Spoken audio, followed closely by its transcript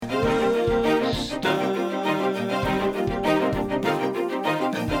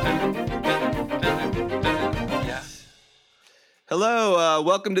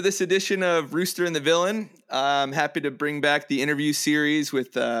Welcome to this edition of Rooster and the Villain. I'm happy to bring back the interview series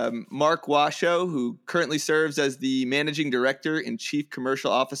with Mark Washo, who currently serves as the Managing Director and Chief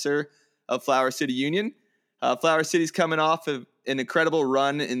Commercial Officer of Flower City Union. Flower City's coming off of an incredible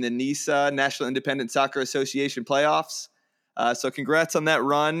run in the NISA, National Independent Soccer Association playoffs. So congrats on that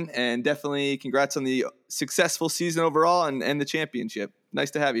run, and definitely congrats on the successful season overall and the championship.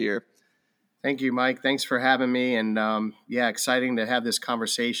 Nice to have you here. Thank you, Mike. Thanks for having me. And exciting to have this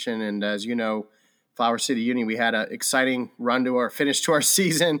conversation. And as you know, Flower City Union, we had an exciting run to our finish to our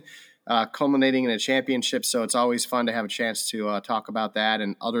season, culminating in a championship. So it's always fun to have a chance to talk about that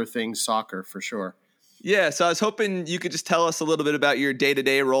and other things, soccer for sure. Yeah. So I was hoping you could just tell us a little bit about your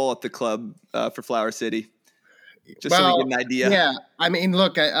day-to-day role at the club for Flower City. Just so we get an idea. Yeah. I mean,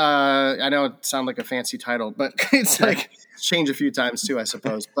 look, I know it sounds like a fancy title, but it's like changed a few times too, I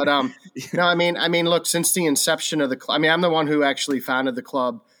suppose. But no, I mean, look, since the inception of the club, I mean, I'm the one who actually founded the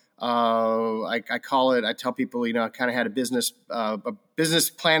club. I tell people, I kind of had a business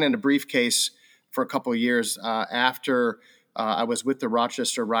plan and a briefcase for a couple of years after I was with the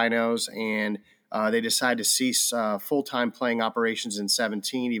Rochester Rhinos, and they decided to cease full-time playing operations in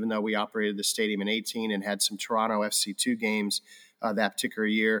 17, even though we operated the stadium in 18 and had some Toronto FC2 games that particular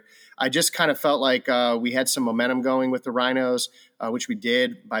year. I just kind of felt like we had some momentum going with the Rhinos, which we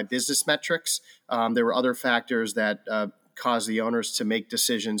did by business metrics. There were other factors that caused the owners to make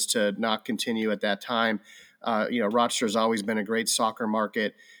decisions to not continue at that time. Rochester has always been a great soccer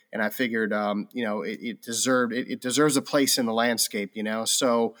market, and I figured, it deserves a place in the landscape,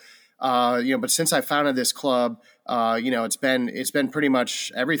 So, but since I founded this club, it's been pretty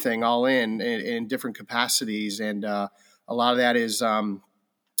much everything all in different capacities. And a lot of that is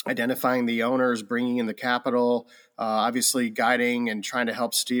identifying the owners, bringing in the capital, obviously guiding and trying to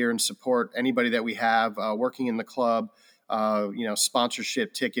help steer and support anybody that we have working in the club,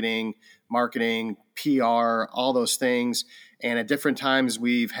 sponsorship, ticketing, marketing, PR, all those things. And at different times,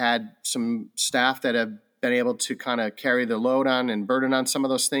 we've had some staff that have been able to kind of carry the load on and burden on some of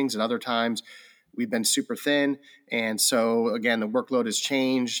those things. At other times, we've been super thin. And so, again, the workload has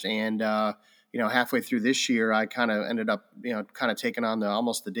changed. And, halfway through this year, I kind of ended up, kind of taking on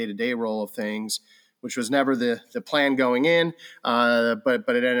almost the day-to-day role of things, which was never the plan going in, but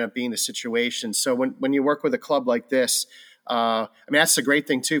it ended up being the situation. So when you work with a club like this, that's the great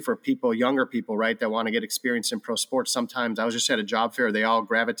thing, too, for people, younger people, right, that want to get experience in pro sports. Sometimes I was just at a job fair. They all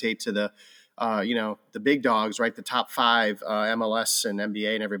gravitate to the big dogs, right? The top five, MLS and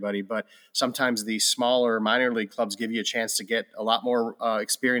NBA and everybody. But sometimes the smaller minor league clubs give you a chance to get a lot more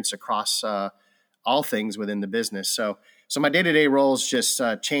experience across all things within the business. So my day-to-day roles just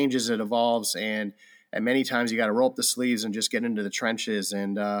changes, it evolves. And many times you got to roll up the sleeves and just get into the trenches.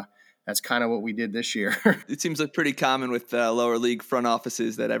 And that's kind of what we did this year. It seems like pretty common with lower league front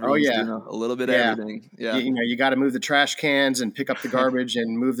offices that everyone's doing a little bit of everything. Yeah. You got to move the trash cans and pick up the garbage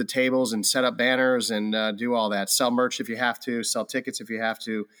and move the tables and set up banners and do all that. Sell merch if you have to, sell tickets if you have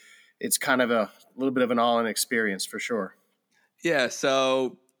to. It's kind of a little bit of an all-in experience for sure. Yeah.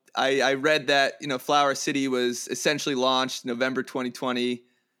 So I read that, Flower City was essentially launched November 2020.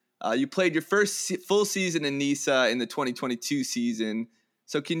 You played your first full season in NISA in the 2022 season.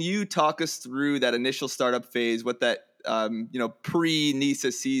 So can you talk us through that initial startup phase, what that,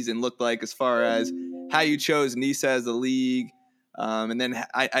 pre-NISA season looked like as far as how you chose NISA as a league? And then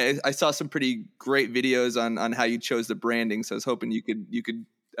I saw some pretty great videos on how you chose the branding. So I was hoping you could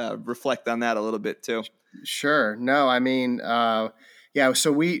reflect on that a little bit too. Sure. No, I mean,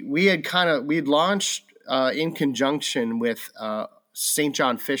 so we had launched in conjunction with St.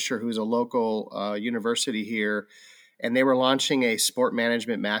 John Fisher, who's a local university here. And they were launching a sport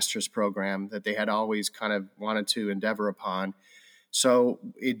management master's program that they had always kind of wanted to endeavor upon. So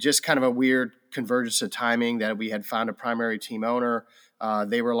it just kind of a weird convergence of timing that we had found a primary team owner.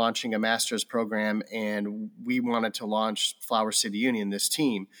 They were launching a master's program, and we wanted to launch Flower City Union, this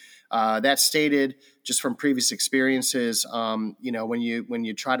team. That stated, just from previous experiences, when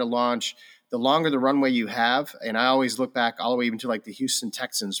you try to launch, the longer the runway you have, and I always look back all the way even to like the Houston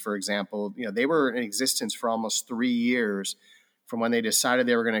Texans, for example, they were in existence for almost 3 years from when they decided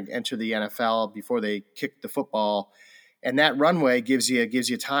they were going to enter the NFL before they kicked the football. And that runway gives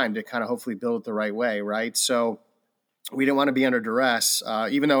you time to kind of hopefully build it the right way, right? So we didn't want to be under duress,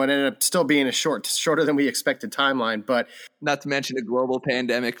 even though it ended up still being a shorter than we expected timeline. But not to mention a global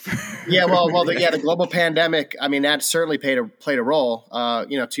pandemic. The global pandemic. I mean, that certainly played a role.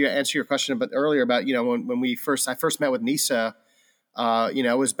 To answer your question earlier about when I first met with NISA,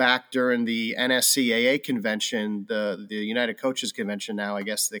 it was back during the NSCAA convention, the United Coaches Convention. Now I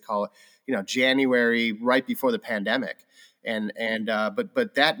guess they call it, January, right before the pandemic.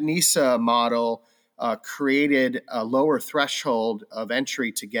 But that NISA model created a lower threshold of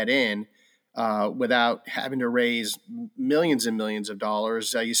entry to get in without having to raise millions and millions of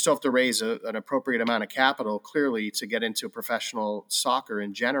dollars. You still have to raise an appropriate amount of capital, clearly, to get into professional soccer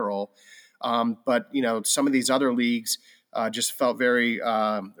in general. But some of these other leagues just felt very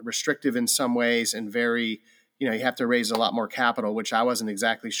restrictive in some ways, and very, you have to raise a lot more capital, which I wasn't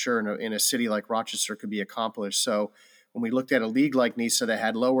exactly sure in a city like Rochester could be accomplished. So when we looked at a league like NISA that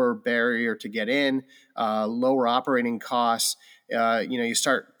had lower barrier to get in, lower operating costs, you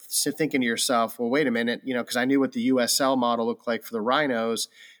start thinking to yourself, well, wait a minute, because I knew what the USL model looked like for the Rhinos.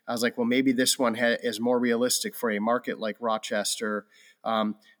 I was like, well, maybe this one is more realistic for a market like Rochester.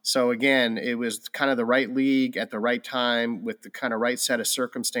 So again, it was kind of the right league at the right time with the kind of right set of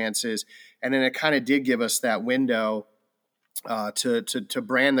circumstances. And then it kind of did give us that window to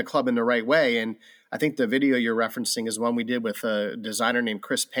brand the club in the right way. And I think the video you're referencing is one we did with a designer named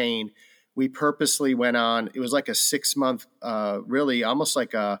Chris Payne. We purposely went on, it was like a 6-month, really almost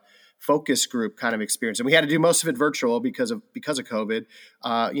like a focus group kind of experience. And we had to do most of it virtual because of COVID,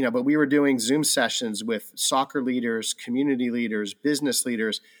 but we were doing Zoom sessions with soccer leaders, community leaders, business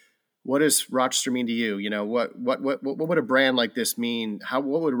leaders. What does Rochester mean to you? What would a brand like this mean?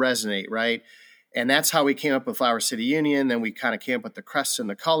 What would resonate, right? And that's how we came up with Flower City Union. Then we kind of came up with the crests and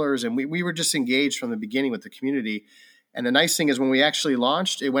the colors. And we were just engaged from the beginning with the community. And the nice thing is when we actually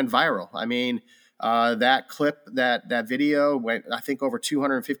launched, it went viral. I mean, that clip, that video went, I think, over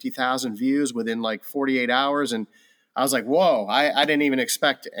 250,000 views within like 48 hours. And I was like, whoa, I didn't even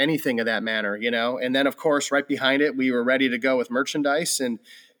expect anything of that manner, And then, of course, right behind it, we were ready to go with merchandise. And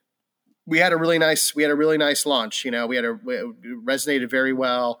we had a really nice launch. It resonated very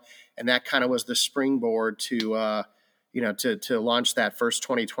well. And that kind of was the springboard to launch that first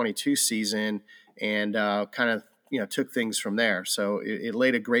 2022 season, and kind of, took things from there. So it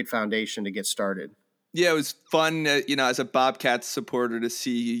laid a great foundation to get started. Yeah, it was fun, as a Bobcats supporter, to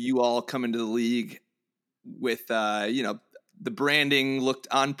see you all come into the league with, the branding looked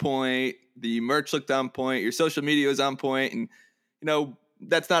on point, the merch looked on point, your social media was on point, and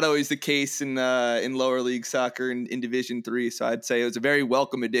that's not always the case in lower league soccer in Division III. So I'd say it was a very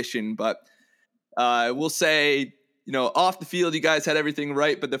welcome addition. But we'll say, off the field, you guys had everything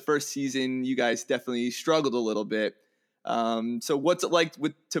right, but the first season, you guys definitely struggled a little bit. So what's it like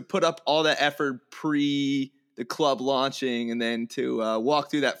to put up all that effort pre the club launching, and then to walk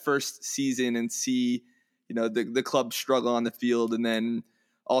through that first season and see, the club struggle on the field, and then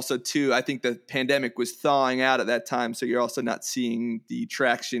also, too, I think the pandemic was thawing out at that time, so you're also not seeing the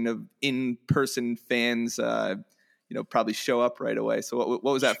traction of in-person fans, probably show up right away. So what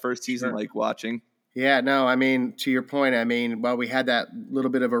was that first season like watching? Yeah, no, I mean, to your point, while we had that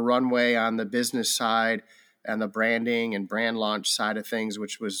little bit of a runway on the business side and the branding and brand launch side of things,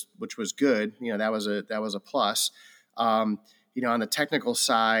 which was good, that was a plus. On the technical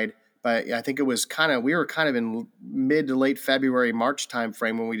side, but I think it was we were kind of in mid to late February, March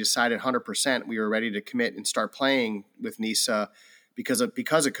timeframe when we decided 100% we were ready to commit and start playing with NISA because of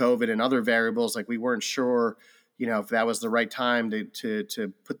COVID and other variables. Like we weren't sure, if that was the right time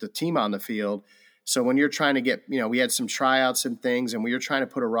to put the team on the field. So when you're trying to get, we had some tryouts and things, and we were trying to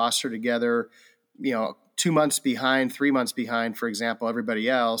put a roster together, 2 months behind, 3 months behind, for example, everybody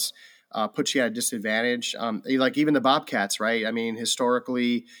else. Puts you at a disadvantage. Like even the Bobcats, right?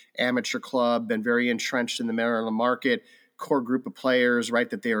 Historically, amateur club, been very entrenched in the Maryland market, core group of players, right,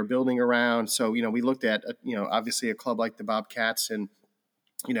 that they were building around. So, we looked at, obviously a club like the Bobcats and,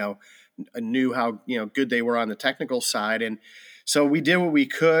 knew how, good they were on the technical side. And so we did what we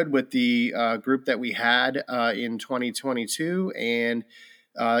could with the group that we had in 2022. And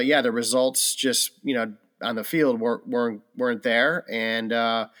the results just, on the field weren't there.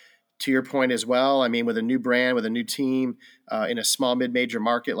 And, to your point as well, with a new brand, with a new team in a small mid-major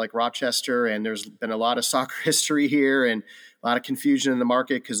market like Rochester, and there's been a lot of soccer history here and a lot of confusion in the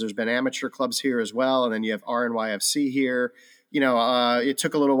market because there's been amateur clubs here as well, and then you have RNYFC here. It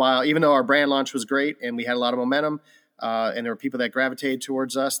took a little while, even though our brand launch was great and we had a lot of momentum, and there were people that gravitated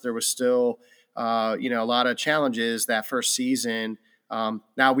towards us. There was still, a lot of challenges that first season.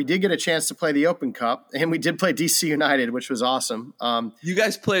 Now we did get a chance to play the Open Cup, and we did play DC United, which was awesome. You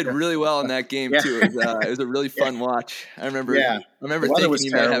guys played really well in that game too. It was a really fun watch. I remember thinking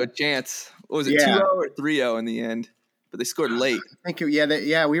you might have a chance. What was it, 2-0 or 3-0 in the end? But they scored late. I think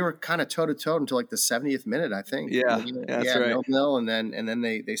we were kind of toe to toe until like the 70th minute, I think. That's right. 0-0, and then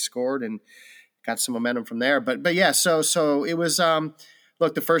they scored and got some momentum from there. But yeah, so it was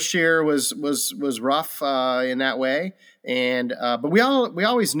look, the first year was rough in that way, and but we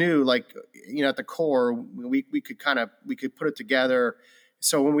always knew, like, at the core we could put it together.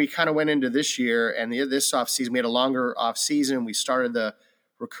 So when we kind of went into this year and this off season, we had a longer off season. We started the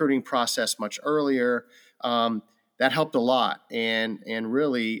recruiting process much earlier. That helped a lot, and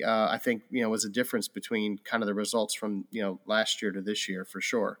really, I think was a difference between kind of the results from last year to this year for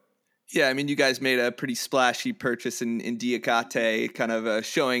sure. Yeah, I mean, you guys made a pretty splashy purchase in Diakate, kind of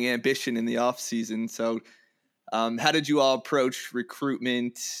showing ambition in the offseason. So how did you all approach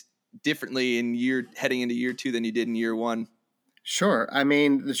recruitment differently heading into year 2 than you did in year 1? Sure. I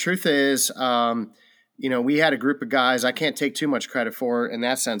mean, the truth is, we had a group of guys I can't take too much credit for in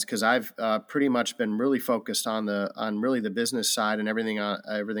that sense, because I've pretty much been really focused on really the business side and everything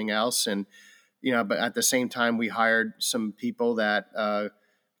else. And, but at the same time, we hired some people that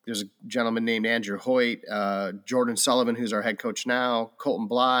there's a gentleman named Andrew Hoyt, Jordan Sullivan, who's our head coach now, Colton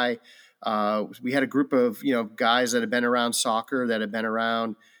Bly. We had a group of, guys that have been around soccer, that have been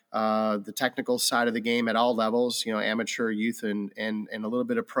around the technical side of the game at all levels, amateur, youth, and a little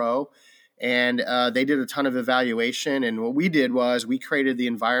bit of pro. And they did a ton of evaluation. And what we did was we created the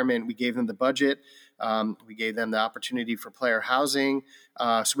environment. We gave them the budget. We gave them the opportunity for player housing.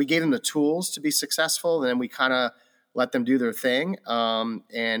 So we gave them the tools to be successful. And then we kind of let them do their thing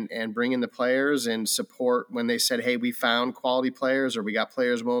and bring in the players and support when they said, hey, we found quality players, or we got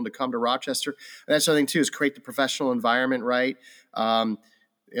players willing to come to Rochester. And that's the other thing, too, is create the professional environment, right?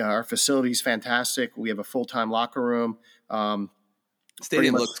 Our facility is fantastic. We have a full-time locker room.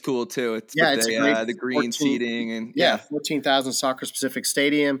 Stadium looks cool too. It's great, the green seating and 14,000 soccer-specific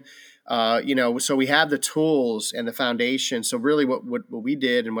stadium. So we have the tools and the foundation. So really, what we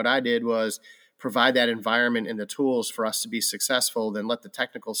did and what I did was provide that environment and the tools for us to be successful. Then let the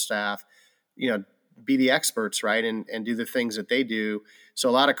technical staff, be the experts, right, and do the things that they do. So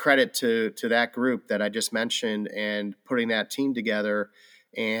a lot of credit to that group that I just mentioned and putting that team together.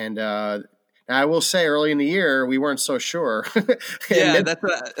 And I will say, early in the year, we weren't so sure. Yeah,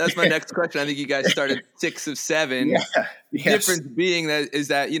 that's my next question. I think you guys started 6 of 7. Yeah, the difference being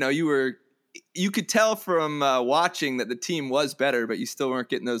that you could tell from watching that the team was better, but you still weren't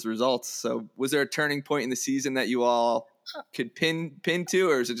getting those results. So was there a turning point in the season that you all could pin to,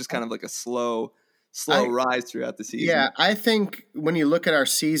 or is it just kind of like a slow rise throughout the season? Yeah, I think when you look at our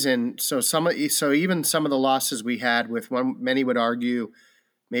season, so even some of the losses we had with many would argue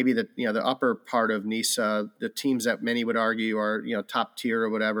maybe the upper part of NISA, the teams that many would argue are top tier or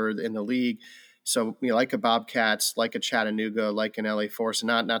whatever in the league. So like a Bobcats, like a Chattanooga, like an LA Force, and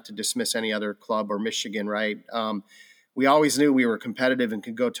not to dismiss any other club or Michigan, right? We always knew we were competitive and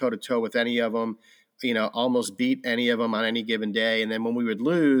could go toe to toe with any of them. Almost beat any of them on any given day. And then when we would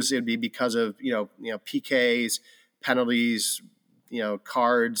lose, it would be because of PKs, penalties,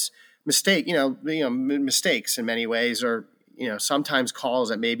 cards, mistakes in many ways, or sometimes calls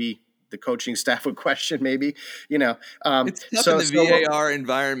that maybe the coaching staff would question, maybe, it's tough in the VAR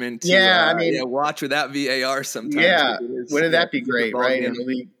environment to watch without VAR sometimes. Yeah. Wouldn't that be great, right? In a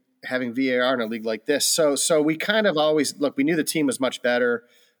league, having VAR in a league like this. So we kind of always, we knew the team was much better.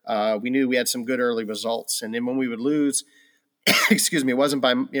 We knew we had some good early results. And then when we would lose, excuse me, it wasn't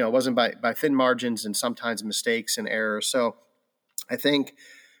by thin margins and sometimes mistakes and errors. So I think,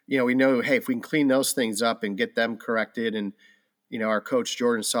 we know, hey, if we can clean those things up and get them corrected, and our coach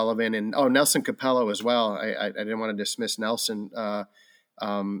Jordan Sullivan and Nelson Capello as well. I didn't want to dismiss Nelson.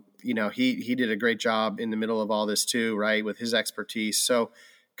 He did a great job in the middle of all this too, right, with his expertise. So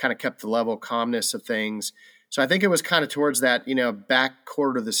kind of kept the level of calmness of things. So I think it was kind of towards that back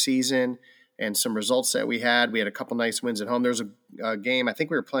quarter of the season and some results that we had. We had a couple nice wins at home. There's a game, I think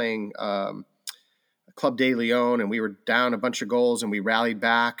we were playing Club de Leon, and we were down a bunch of goals, and we rallied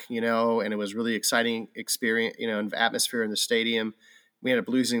back, and it was really exciting experience, and atmosphere in the stadium. We ended up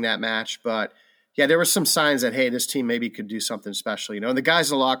losing that match, but yeah, there were some signs that, hey, this team maybe could do something special, and the guys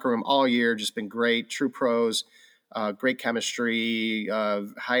in the locker room all year just been great, true pros, great chemistry,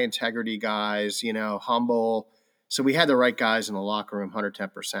 high integrity guys, humble. So we had the right guys in the locker room,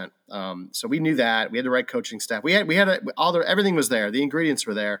 110%. So we knew that we had the right coaching staff. Everything was there. The ingredients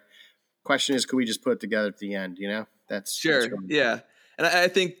were there. Question is, could we just put it together at the end? That's sure. Yeah. And I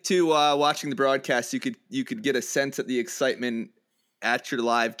think too, watching the broadcast, you could get a sense of the excitement at your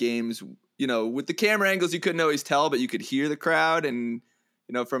live games. With the camera angles, you couldn't always tell, but you could hear the crowd. And,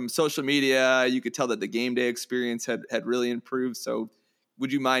 from social media, you could tell that the game day experience had really improved. So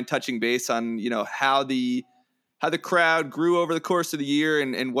would you mind touching base on, how the crowd grew over the course of the year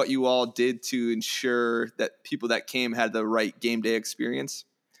and what you all did to ensure that people that came had the right game day experience?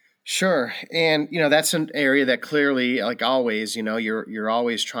 Sure. And, that's an area that clearly, like always, you're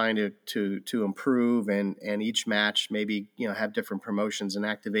always trying to improve and each match maybe, have different promotions and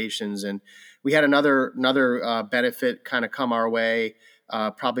activations. And we had another benefit kind of come our way.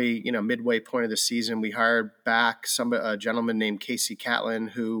 Probably, midway point of the season, we hired back a gentleman named Casey Catlin,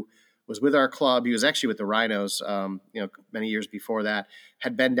 who was with our club. He was actually with the Rhinos, many years before that,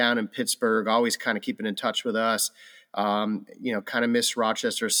 had been down in Pittsburgh, always kind of keeping in touch with us. Kind of missed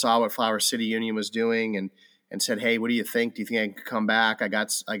Rochester, saw what Flower City Union was doing and said, "Hey, what do you think? Do you think I can come back?" I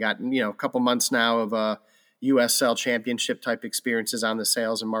got a couple months now of USL championship type experiences on the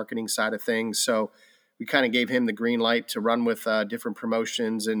sales and marketing side of things. So we kind of gave him the green light to run with different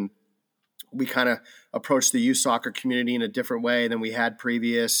promotions, and we kind of approached the youth soccer community in a different way than we had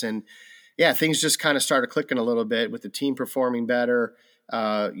previous. And yeah, things just kind of started clicking a little bit with the team performing better.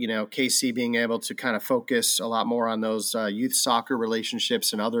 KC being able to kind of focus a lot more on those youth soccer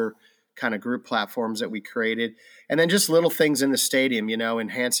relationships and other kind of group platforms that we created. And then just little things in the stadium,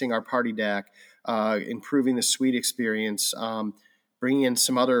 enhancing our party deck, improving the suite experience, bringing in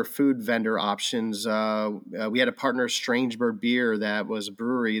some other food vendor options. We had a partner, Strange Bird Beer, that was a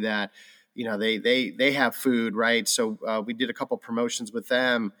brewery that, they have food, right? So we did a couple promotions with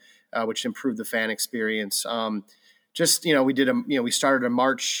them, which improved the fan experience. We started a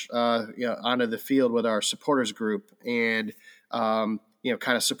march, onto the field with our supporters group, and kind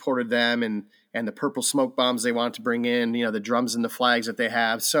of supported them and the purple smoke bombs they want to bring in, the drums and the flags that they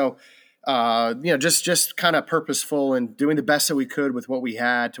have. So, just kind of purposeful and doing the best that we could with what we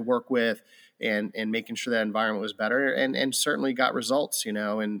had to work with, and making sure that environment was better, and certainly got results.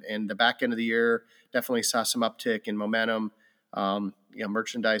 And the back end of the year definitely saw some uptick in momentum.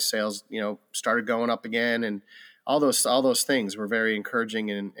 Merchandise sales, started going up again, and all those things were very encouraging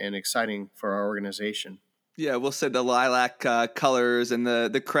and exciting for our organization. Yeah, we'll say the lilac colors and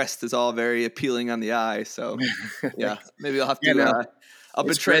the crest is all very appealing on the eye. So yeah, maybe I'll have to. I'll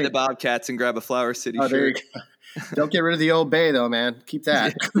betray the Bobcats and grab a Flower City shirt. There you go. Don't get rid of the Old Bay though, man. Keep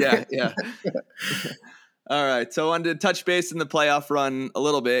that. Yeah. All right. So I wanted to touch base in the playoff run a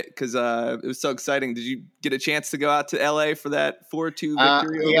little bit because it was so exciting. Did you get a chance to go out to LA for that 4-2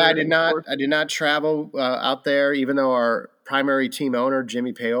 victory? I did not. I did not travel out there, even though our primary team owner,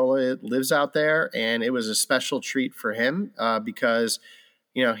 Jimmy Paola, lives out there. And it was a special treat for him because,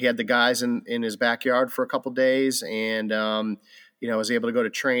 he had the guys in his backyard for a couple of days, and, was able to go to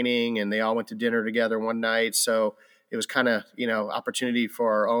training, and they all went to dinner together one night. So it was kind of, opportunity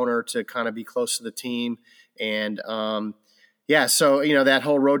for our owner to kind of be close to the team. And, so, that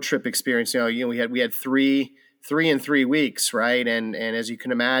whole road trip experience, we had three in 3 weeks. Right. And as you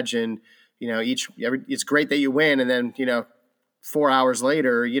can imagine, it's great that you win. And then, 4 hours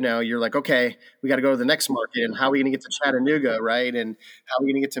later, you're like, okay, we got to go to the next market, and how are we going to get to Chattanooga? Right. And how are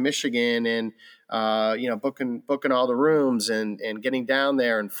we going to get to Michigan, and, booking all the rooms and getting down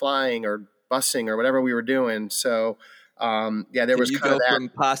there and flying or busing or whatever we were doing. So, there was kind of that. From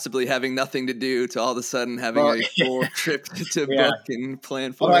possibly having nothing to do to all of a sudden having a full trip to book and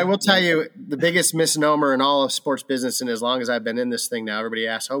plan for. Well, I will tell you, the biggest misnomer in all of sports business, and as long as I've been in this thing now, everybody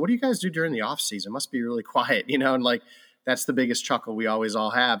asks, "Oh, what do you guys do during the off season? It must be really quiet," and like that's the biggest chuckle we always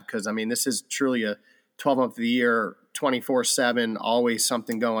all have, because I mean, this is truly a 12-month of the year, 24/7, always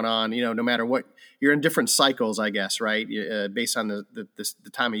something going on. No matter what, you're in different cycles, I guess, right? Based on the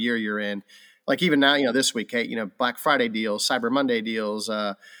time of year you're in. Like even now, this week, hey, Black Friday deals, Cyber Monday deals,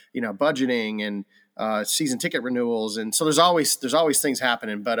 budgeting and season ticket renewals, and so there's always things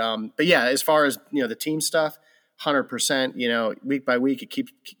happening. But yeah, as far as the team stuff, 100%. Week by week, it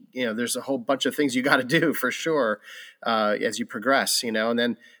keeps. There's a whole bunch of things you got to do for sure as you progress. And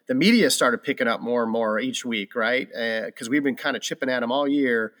then the media started picking up more and more each week, right? Because we've been kind of chipping at them all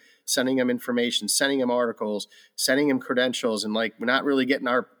year, sending them information, sending them articles, sending them credentials, and like we're not really getting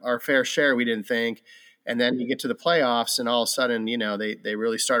our fair share, we didn't think. And then you get to the playoffs, and all of a sudden, they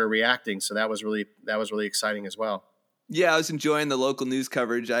really started reacting. So that was really exciting as well. Yeah, I was enjoying the local news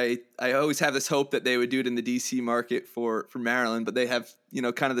coverage. I always have this hope that they would do it in the DC market for Maryland, but they have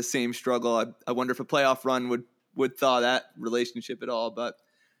kind of the same struggle. I wonder if a playoff run would thaw that relationship at all. But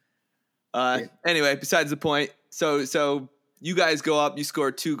anyway, besides the point. So you guys go up, you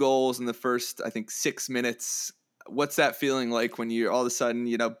score 2 goals in the first, I think, 6 minutes. What's that feeling like when you're all of a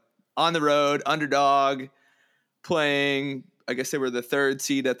sudden, on the road, underdog, playing? I guess they were the 3rd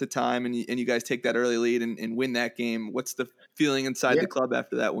seed at the time, and you guys take that early lead and win that game. What's the feeling inside the club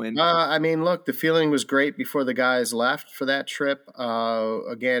after that win? I mean, look, the feeling was great before the guys left for that trip.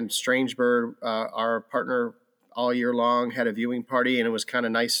 Again, Strangebird, our partner all year long, had a viewing party, and it was kind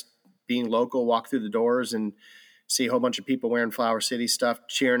of nice being local, walk through the doors and see a whole bunch of people wearing Flower City stuff,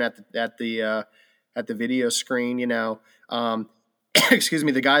 cheering at the video screen. Excuse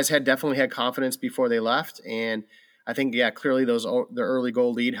me. The guys definitely had confidence before they left, and I think clearly the early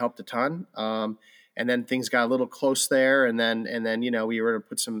goal lead helped a ton. And then things got a little close there, and then we were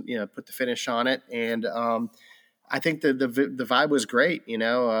to put the finish on it, and I think the vibe was great.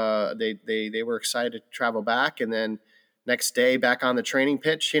 They were excited to travel back, and then next day back on the training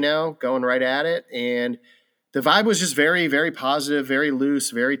pitch, going right at it, and the vibe was just very, very positive, very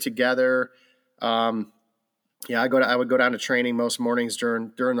loose, very together. I would go down to training most mornings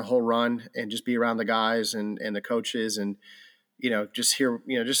during the whole run and just be around the guys and the coaches and, just hear,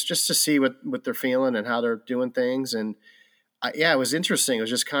 just to see what they're feeling and how they're doing things. And it was interesting. It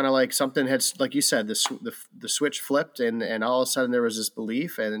was just kind of like something had, like you said, the switch flipped and all of a sudden there was this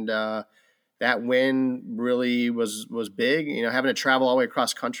belief, and that win really was big, having to travel all the way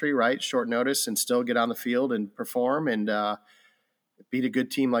across country, right? Short notice, and still get on the field and perform and, beat a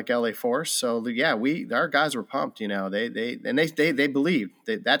good team like LA Force. So our guys were pumped, they believed.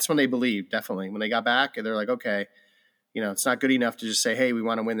 That's when they believed, definitely. When they got back, and they're like, okay, it's not good enough to just say, hey, we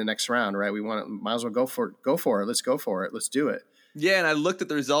want to win the next round, right? Might as well go for it. Let's go for it. Let's do it. Yeah. And I looked at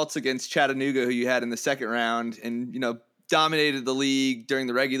the results against Chattanooga, who you had in the second round, and, dominated the league during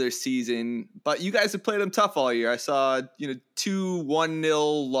the regular season, but you guys have played them tough all year. I saw, 2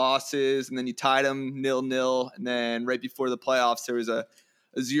 1-0 losses, and then you tied them 0-0. And then right before the playoffs, there was a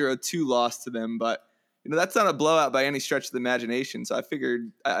 0-2 loss to them. But, that's not a blowout by any stretch of the imagination. So I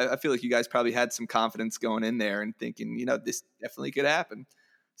figured, I feel like you guys probably had some confidence going in there and thinking, this definitely could happen.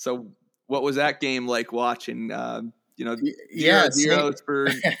 So what was that game like watching, zeros for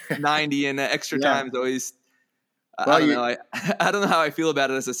 90 and extra times always, I don't know. I don't know how I feel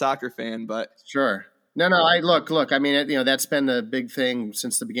about it as a soccer fan, but sure. No. I look. I mean, that's been the big thing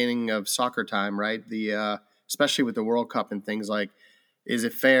since the beginning of soccer time, right? Especially with the World Cup and things like, is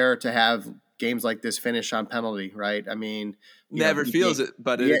it fair to have games like this finish on penalty, right? I mean, never feels it,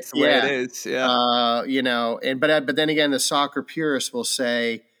 but it's the way it is. Yeah. But then again, the soccer purists will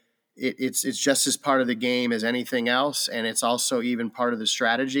say it's just as part of the game as anything else, and it's also even part of the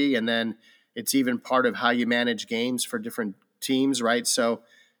strategy, and then it's even part of how you manage games for different teams, right? So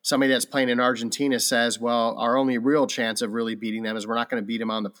somebody that's playing in Argentina says, well, our only real chance of really beating them is we're not going to beat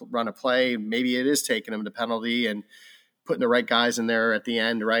them on the run of play. Maybe it is taking them to penalty and putting the right guys in there at the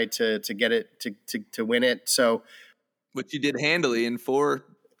end, right, to get it, to win it. So, which you did handily in four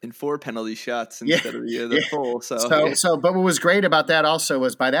penalty shots instead of the full. But what was great about that also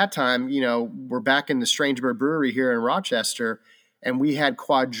was by that time, we're back in the Strangebird Brewery here in Rochester, and we had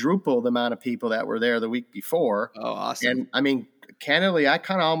quadruple the amount of people that were there the week before. Oh, awesome. And I mean, candidly, I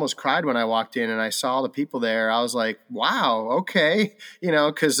kind of almost cried when I walked in and I saw the people there. I was like, wow, okay.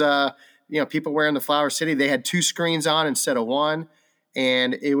 Because, people wearing the Flower City, they had 2 screens on instead of 1.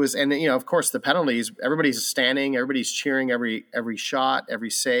 And it was, of course, the penalties, everybody's standing, everybody's cheering every shot,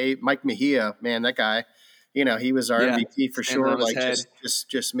 every save. Mike Mejia, man, that guy, he was our MVP for sure. Like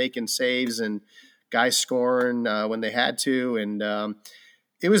just making saves and guys scoring when they had to. And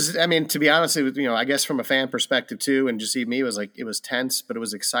it was, I mean, to be honest, it was, I guess from a fan perspective too, and just see me, it was tense, but it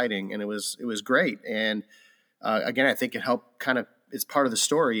was exciting and it was great. And again, I think it helped kind of, it's part of the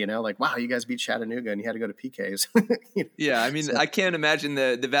story, like, wow, you guys beat Chattanooga and you had to go to PKs. Yeah. I mean, I can't imagine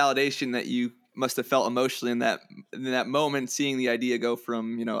the validation that you must have felt emotionally in that moment, seeing the idea go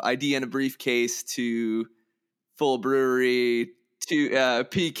from, ID in a briefcase to full brewery to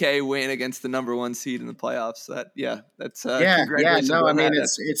PK win against the number 1 seed in the playoffs. That's congratulations. No, I mean,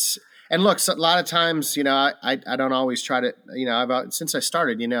 it's, and look, a lot of times, I don't always try to, since I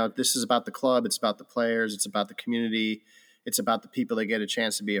started, this is about the club. It's about the players. It's about the community. It's about the people that get a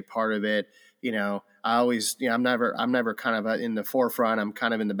chance to be a part of it. I always, I'm never kind of in the forefront. I'm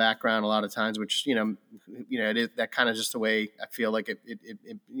kind of in the background a lot of times, which, it is that kind of just the way I feel like it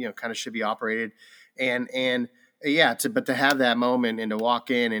kind of should be operated. But to have that moment and to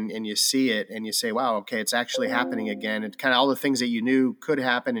walk in and you see it and you say, wow, okay, it's actually happening again. It's kind of all the things that you knew could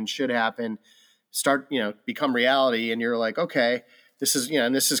happen and should happen start, become reality. And you're like, okay, this is,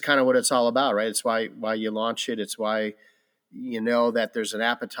 and this is kind of what it's all about, right? It's why you launch it. It's why, that there's an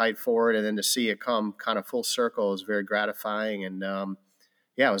appetite for it. And then to see it come kind of full circle is very gratifying. And,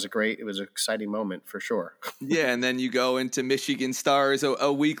 it was an exciting moment for sure. Yeah. And then you go into Michigan Stars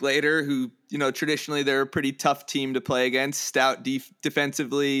a week later, who, traditionally they're a pretty tough team to play against, stout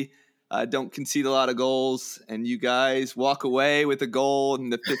defensively, don't concede a lot of goals. And you guys walk away with a goal in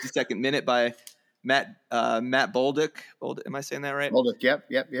the 52nd minute by Matt Bolduc. Am I saying that right? Bolduc, yep.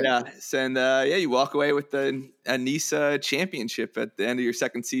 Yeah, and you walk away with a NISA championship at the end of your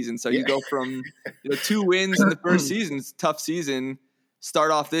second season. So you go from 2 wins in the first season, it's a tough season.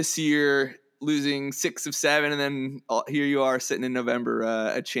 Start off this year losing 6 of 7, and then here you are sitting in November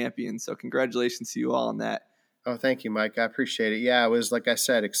a champion. So congratulations to you all on that. Oh, thank you, Mike. I appreciate it. Yeah, it was, like I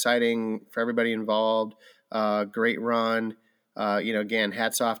said, exciting for everybody involved. Great run. Again,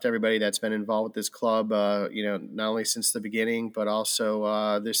 hats off to everybody that's been involved with this club, not only since the beginning, but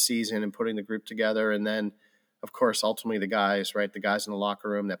also this season and putting the group together. And then, of course, ultimately the guys, right? The guys in the locker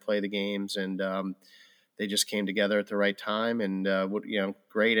room that play the games. And they just came together at the right time. And,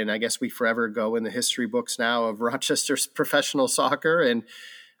 great. And I guess we forever go in the history books now of Rochester's professional soccer and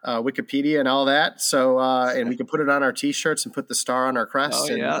Wikipedia and all that. So, and we can put it on our T-shirts and put the star on our crest.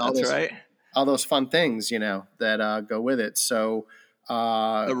 Oh, yeah, that's right. All those fun things, that go with it. So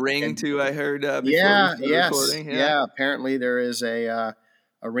a ring too, I heard. Recording. Yeah. Apparently there is a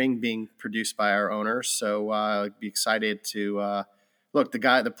ring being produced by our owners. So I'd be excited to look.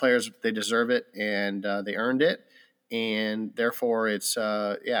 The players, they deserve it, and they earned it, and therefore it's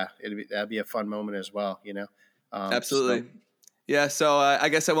that'd be a fun moment as well. Absolutely. Yeah, so I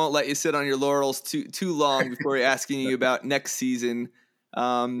guess I won't let you sit on your laurels too long before asking you about next season.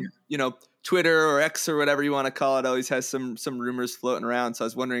 Twitter or X or whatever you want to call it always has some rumors floating around. So I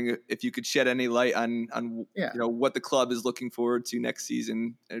was wondering if you could shed any light on what the club is looking forward to next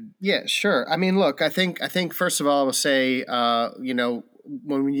season. Yeah, sure. I mean, look, I think first of all, I will say,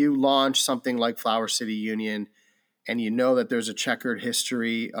 when you launch something like Flower City Union, and that there's a checkered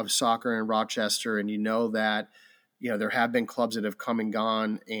history of soccer in Rochester, and that there have been clubs that have come and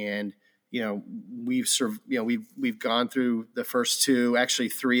gone, and we've gone through the first 2, actually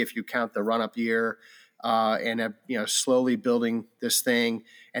 3 if you count the run-up year, and have slowly building this thing.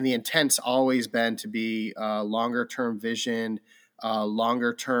 And the intent's always been to be longer-term vision,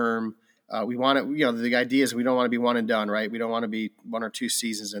 longer-term. We want to, the idea is we don't want to be one and done, right? We don't want to be 1 or 2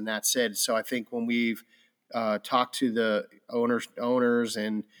 seasons and that's it. So I think when we've talked to the owners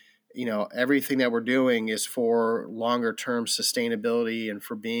and everything that we're doing is for longer term sustainability and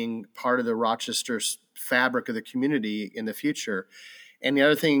for being part of the Rochester's fabric of the community in the future. And the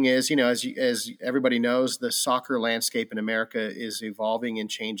other thing is, as everybody knows, the soccer landscape in America is evolving and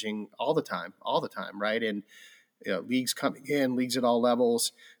changing all the time, right? And leagues coming in, leagues at all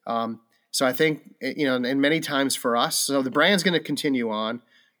levels. So I think, and many times for us, so the brand's going to continue on,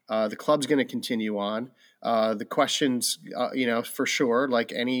 the club's going to continue on. The questions, for sure,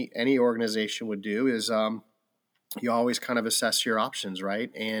 like any organization would do, is you always kind of assess your options, right?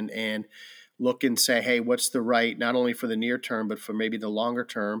 And look and say, hey, what's the right, not only for the near term, but for maybe the longer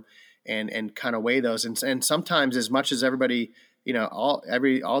term, and kind of weigh those. And sometimes, as much as everybody,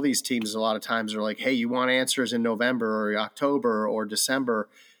 all these teams, a lot of times are like, hey, you want answers in November or October or December.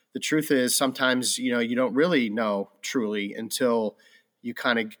 The truth is sometimes, you don't really know truly until you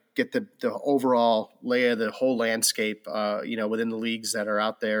kind of get the overall lay of the whole landscape, within the leagues that are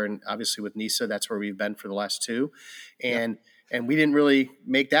out there. And obviously with NISA, that's where we've been for the last 2. And we didn't really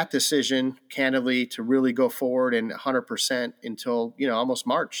make that decision, candidly, to really go forward and 100% until, almost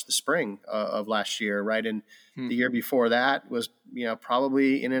March, the spring of last year, right? And the year before that was,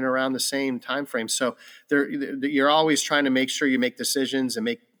 probably in and around the same time frame. So you're always trying to make sure you make decisions and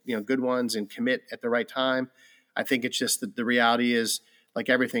make, good ones and commit at the right time. I think it's just that the reality is, like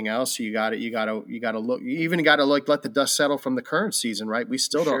everything else, you got to look. You even got to let the dust settle from the current season, right? We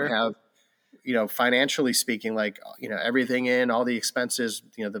still don't have, financially speaking, everything in, all the expenses.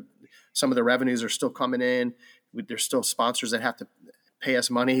 Some of the revenues are still coming in. There's still sponsors that have to pay us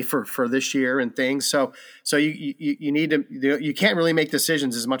money for this year and things. So you need to. You can't really make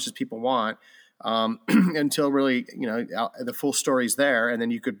decisions as much as people want until really the full story's there, and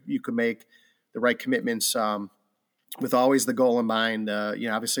then you could make the right commitments. With always the goal in mind,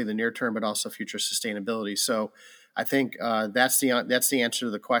 obviously the near term, but also future sustainability. So I think that's the answer to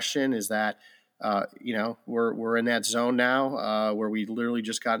the question, is that, we're in that zone now where we literally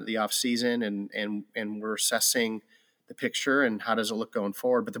just got into the off season and we're assessing the picture and how does it look going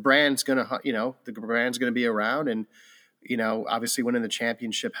forward. But the brand's going to be around, and, obviously winning the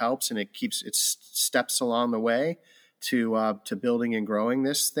championship helps, and it keeps its steps along the way to building and growing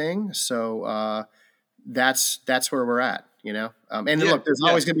this thing. So, that's where we're at, look, there's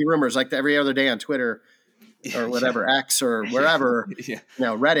always going to be rumors like every other day on Twitter or whatever, X or wherever,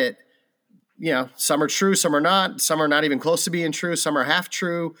 Reddit, some are true, some are not even close to being true. Some are half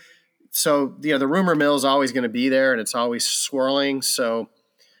true. So, the rumor mill is always going to be there, and it's always swirling. So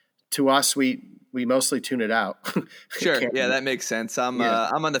to us, we mostly tune it out. Sure. Yeah, that makes sense. I'm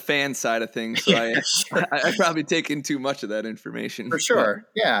on the fan side of things, so I probably take in too much of that information. For sure.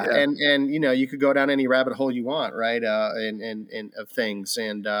 But, yeah. And, you could go down any rabbit hole you want, right. And of things.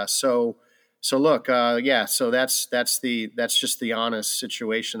 And, so look, so that's just the honest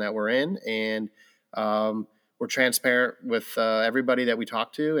situation that we're in. And, we're transparent with, everybody that we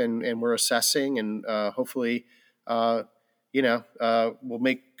talk to, and we're assessing, and, hopefully, we'll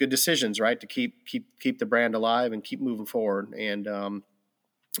make good decisions, right, to keep the brand alive and keep moving forward. And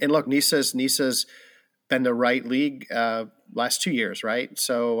look, NISA's been the right league last 2 years, right?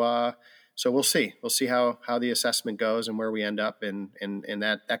 So we'll see how the assessment goes and where we end up, and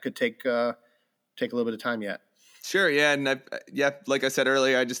that could take a little bit of time yet. Sure, yeah, and like I said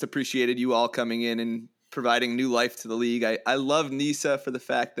earlier, I just appreciated you all coming in and providing new life to the league. I love NISA for the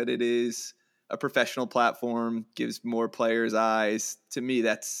fact that it is a professional platform, gives more players eyes. To me,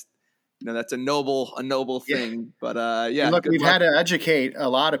 that's a noble thing. But and look, we've had to educate a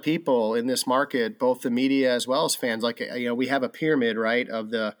lot of people in this market, both the media as well as fans. Like, we have a pyramid, right, of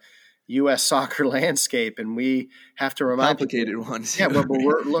the U.S. soccer landscape, and we have to remind complicated ones. Yeah, but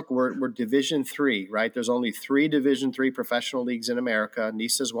we're Division III, right? There's only 3 Division III professional leagues in America.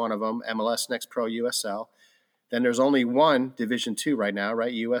 NISA's one of them. MLS, Next Pro, USL. Then there's only one Division II right now,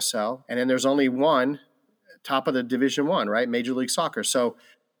 right? USL. And then there's only one top of the Division I, right? Major League Soccer. So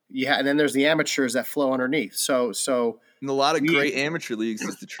and then there's the amateurs that flow underneath. So and a lot of great amateur leagues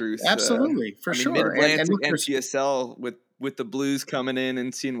is the truth. Absolutely, for sure. Mid-Atlantic NWSL with the Blues coming in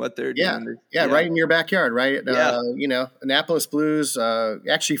and seeing what they're doing. Yeah, right in your backyard, right? Yeah. Annapolis Blues.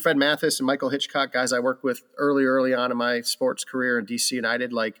 Actually, Fred Mathis and Michael Hitchcock, guys I worked with early on in my sports career in DC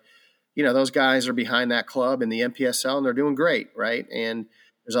United, those guys are behind that club in the NPSL, and they're doing great, right? And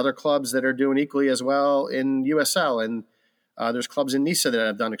there's other clubs that are doing equally as well in USL, and there's clubs in NISA that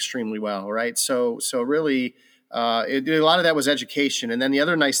have done extremely well, right? So really, a lot of that was education. And then the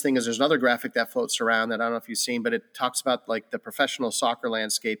other nice thing is there's another graphic that floats around that I don't know if you've seen, but it talks about the professional soccer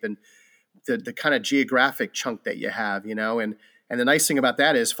landscape and the kind of geographic chunk that you have, and the nice thing about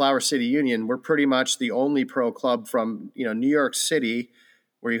that is Flower City Union, we're pretty much the only pro club from, New York City,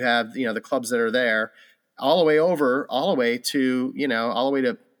 where you have, the clubs that are there, all the way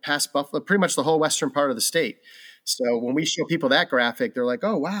to past Buffalo, pretty much the whole western part of the state. So when we show people that graphic, they're like,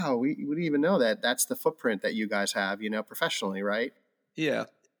 oh, wow, we didn't even know that. That's the footprint that you guys have, professionally, right? Yeah.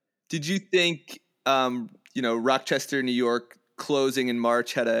 Did you think, Rochester, New York closing in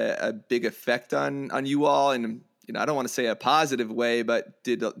March had a big effect on you all? And, I don't want to say a positive way, but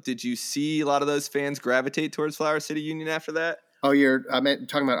did you see a lot of those fans gravitate towards Flower City Union after that? Oh,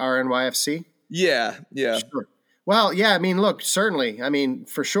 talking about RNYFC? Yeah. Sure. Well, yeah, look, certainly.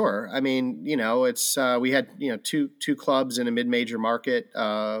 For sure. It's we had, two clubs in a mid-major market.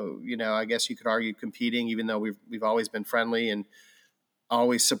 I guess you could argue competing, even though we've always been friendly and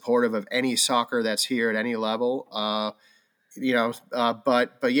always supportive of any soccer that's here at any level.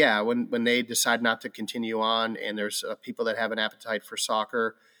 But yeah, when they decide not to continue on, and there's people that have an appetite for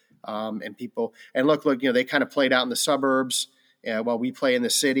soccer, and look, they kind of played out in the suburbs while we play in the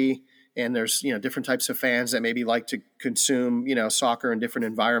city. And there's, different types of fans that maybe like to consume, soccer in different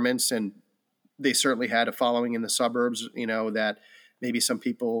environments. And they certainly had a following in the suburbs, that maybe some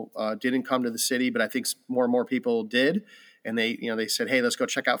people didn't come to the city, but I think more and more people did. And they said, hey, let's go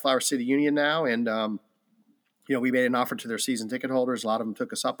check out Flower City Union now. And, we made an offer to their season ticket holders. A lot of them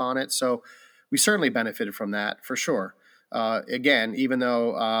took us up on it. So we certainly benefited from that for sure. Again, even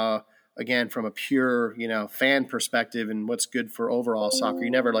though, from a pure, fan perspective and what's good for overall soccer, you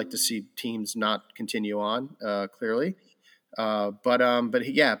never like to see teams not continue on, clearly. But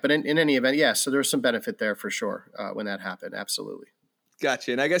in any event, yeah, so there's some benefit there for sure when that happened. Absolutely.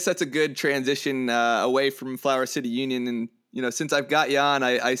 Gotcha. And I guess that's a good transition away from Flower City Union. And, since I've got you on,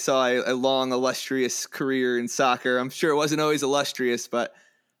 I saw a long, illustrious career in soccer. I'm sure it wasn't always illustrious, but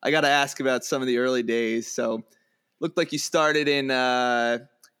I got to ask about some of the early days. So looked like you started in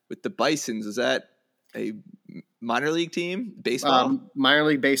with the Bisons. Is that a minor league team? Baseball? Minor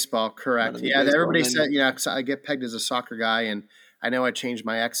league baseball, correct. Baseball, everybody said, 'cause I get pegged as a soccer guy, and I know I changed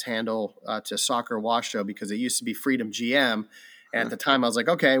my X handle to Soccer Washo because it used to be Freedom GM. And at the time I was like,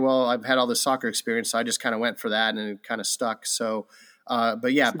 okay, well, I've had all this soccer experience, so I just kind of went for that, and it kind of stuck. So,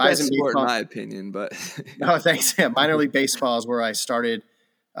 but yeah, Bison baseball, in my opinion, but no, thanks. Yeah, minor league baseball is where I started.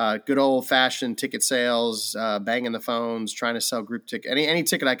 Good old fashioned ticket sales, banging the phones, trying to sell group ticket, any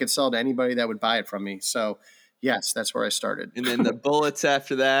ticket I could sell to anybody that would buy it from me. So yes, that's where I started. And then the Bullets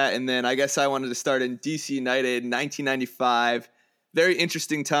after that. And then I guess I wanted to start in DC United in 1995. Very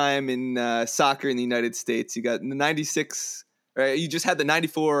interesting time in soccer in the United States. You got in the 96 right? You just had the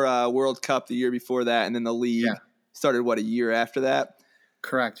 94 World Cup the year before that, and then the league started, a year after that?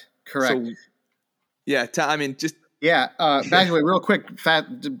 Correct. So, yeah, just... Yeah. By the way, real quick,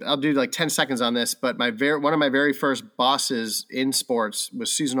 I'll do like 10 seconds on this, but one of my very first bosses in sports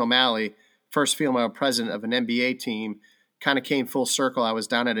was Susan O'Malley, first female president of an NBA team. Kind of came full circle. I was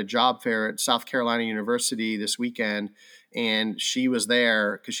down at a job fair at South Carolina University this weekend, and she was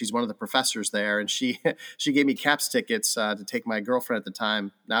there because she's one of the professors there, and she gave me Caps tickets to take my girlfriend at the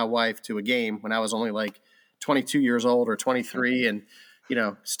time, now wife, to a game when I was only like 22 years old or 23, and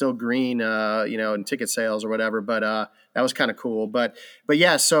still green, in ticket sales or whatever. But that was kind of cool. But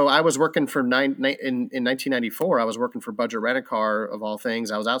yeah, so I was working for in 1994. I was working for Budget Rent-A-Car, of all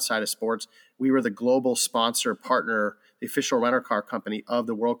things. I was outside of sports. We were the global sponsor partner, the official rent-a-car company of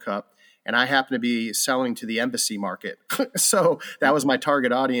the World Cup. And I happened to be selling to the embassy market. So that was my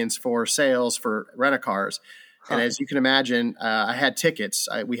target audience for sales for rent-a-cars. And as you can imagine, I had tickets.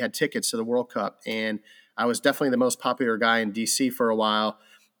 We had tickets to the World Cup. And I was definitely the most popular guy in DC for a while.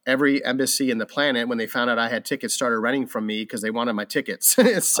 Every embassy in the planet, when they found out I had tickets, started renting from me because they wanted my tickets. So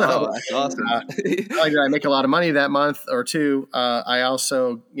that's awesome. Not only did I make a lot of money that month or two, I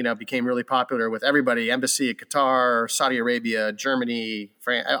also, became really popular with everybody. Embassy at Qatar, Saudi Arabia, Germany,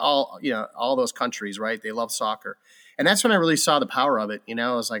 France, all those countries, right? They love soccer. And that's when I really saw the power of it. It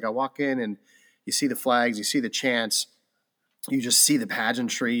was like I walk in and you see the flags, you see the chants, you just see the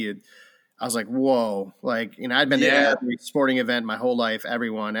pageantry. I was like, whoa, I'd been to every sporting event my whole life,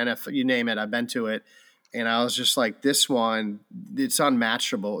 everyone, NFL, you name it, I've been to it. And I was just like, this one, it's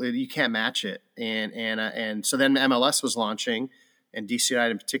unmatchable. You can't match it. And so then MLS was launching, and DC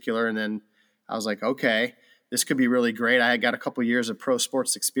United in particular. And then I was like, okay, this could be really great. I had got a couple of years of pro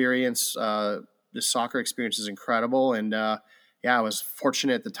sports experience. The soccer experience is incredible. And I was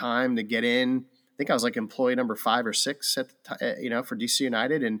fortunate at the time to get in. I think I was like employee number 5 or 6 at the for DC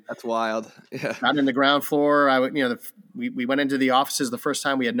United, and that's wild. Yeah, out in the ground floor. We went into the offices the first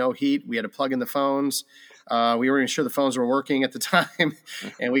time. We had no heat. We had to plug in the phones. We weren't even sure the phones were working at the time,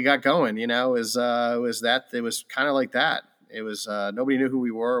 and we got going. It was kind of like that. It was nobody knew who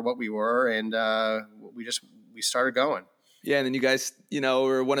we were or what we were, and we started going. Yeah, and then you guys,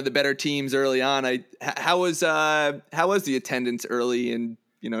 were one of the better teams early on. How was the attendance early in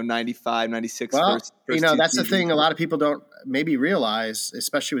 95, 96. Well, first that's the thing a lot of people don't maybe realize,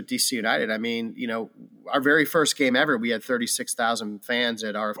 especially with DC United. I mean, our very first game ever, we had 36,000 fans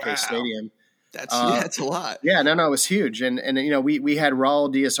at RFK Stadium. That's a lot. Yeah, no, it was huge. And we had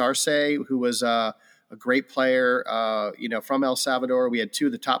Raul Diaz Arce, who was a great player, from El Salvador. We had 2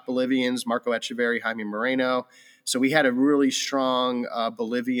 of the top Bolivians, Marco Echeverri, Jaime Moreno. So we had a really strong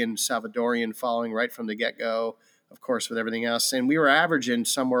Bolivian Salvadorian following right from the get-go, of course, with everything else. And we were averaging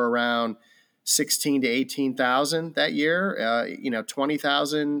somewhere around 16 to 18,000 that year,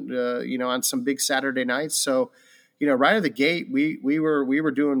 20,000, on some big Saturday nights. So, right at the gate, we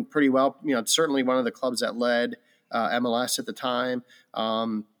were doing pretty well. Certainly one of the clubs that led MLS at the time.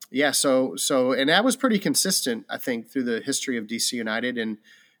 So and that was pretty consistent, I think, through the history of DC United. And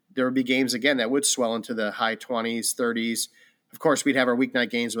there would be games again that would swell into the high 20s, 30s. Of course, we'd have our weeknight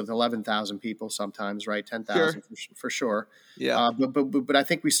games with 11,000 people sometimes, right? 10,000 for sure. Yeah. But I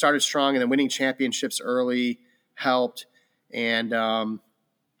think we started strong, and then winning championships early helped. And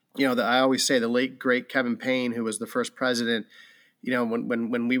I always say the late great Kevin Payne, who was the first president,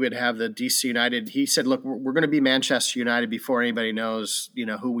 when we would have the DC United, he said, "Look, we're going to be Manchester United before anybody knows,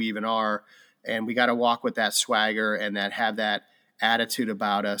 who we even are, and we got to walk with that swagger and have that attitude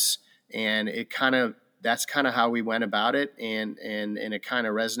about us." And that's kind of how we went about it, and it kind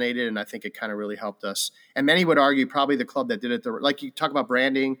of resonated, and I think it kind of really helped us. And many would argue probably the club that did it, like you talk about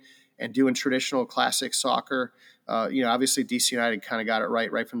branding and doing traditional classic soccer. Obviously DC United kind of got it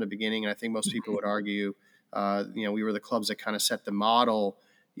right from the beginning, and I think most people would argue, we were the clubs that kind of set the model.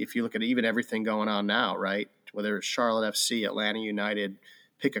 If you look at even everything going on now, right, whether it's Charlotte FC, Atlanta United,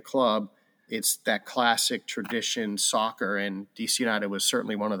 pick a club, it's that classic tradition soccer, and DC United was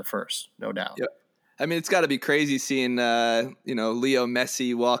certainly one of the first, no doubt. Yep. I mean, it's got to be crazy seeing, Leo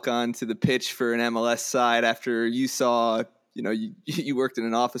Messi walk onto the pitch for an MLS side after you saw, you worked in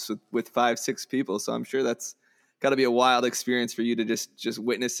an office with 5, 6 people. So I'm sure that's got to be a wild experience for you to just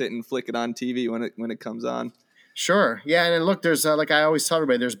witness it and flick it on TV when it comes on. Sure. Yeah. And look, there's like I always tell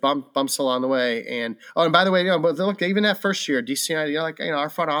everybody, there's bumps along the way. And by the way, but look, even that first year, DC United, our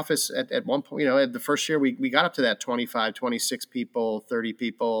front office at one point, at the first year, we got up to that 25, 26 people, 30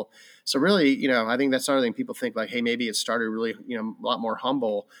 people. So really, I think that's another thing people think like, hey, maybe it started really, a lot more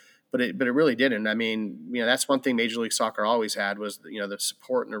humble. but it really didn't. I mean, that's one thing Major League Soccer always had was, the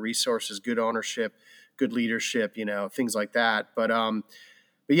support and the resources, good ownership, good leadership, things like that. But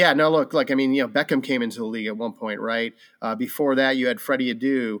yeah, no, look, Beckham came into the league at one point, right? Before that, you had Freddie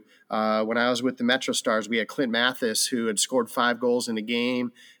Adu. When I was with the Metro Stars, we had Clint Mathis, who had scored 5 goals in a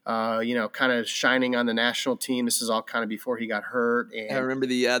game, kind of shining on the national team. This is all kind of before he got hurt. And I remember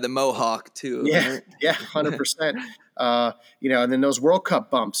the Mohawk too. Yeah, Right? yeah, 100%. And then those World Cup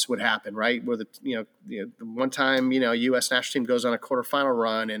bumps would happen, right? Where the one time, U.S. national team goes on a quarterfinal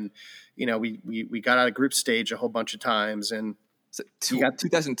run, and we got out of group stage a whole bunch of times, and so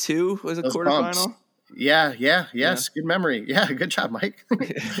 2002 was a quarterfinal. Bumps. Yeah, yes, good memory. Yeah, good job, Mike.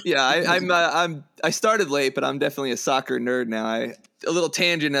 Yeah, I started late, but I'm definitely a soccer nerd now. A little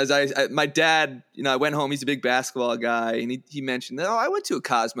tangent as my dad, I went home. He's a big basketball guy, and he mentioned that I went to a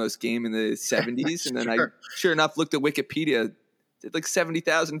Cosmos game in the 70s, and then I sure enough looked at Wikipedia. Did like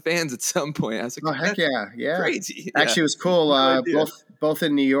 70,000 fans at some point. I was like, oh heck yeah, crazy. Actually, it was cool. Both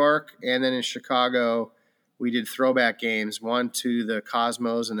in New York and then in Chicago, we did throwback games. One to the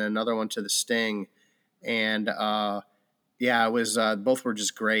Cosmos, and then another one to the Sting. And it was both were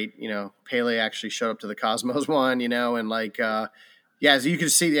just great. Pele actually showed up to the Cosmos one, and as you can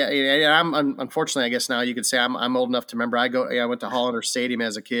see, I'm unfortunately, I guess now you could say I'm old enough to remember. I went to Hollander Stadium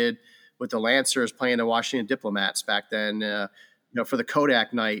as a kid with the Lancers playing the Washington Diplomats back then. For the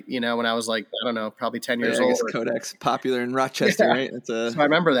Kodak night, when I was like, I don't know, probably 10 years old. I guess Kodak's popular in Rochester, right? So I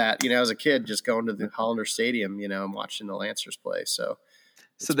remember that, as a kid, just going to the Hollander Stadium, and watching the Lancers play. So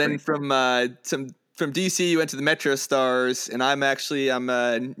then from DC, you went to the Metro Stars, and I'm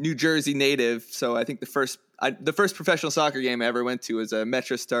a New Jersey native. So I think the first professional soccer game I ever went to was a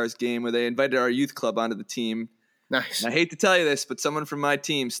Metro Stars game where they invited our youth club onto the team. Nice. And I hate to tell you this, but someone from my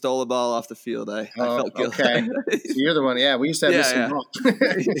team stole a ball off the field. I felt guilty. Okay. So you're the one. Yeah, we used to have missing ball.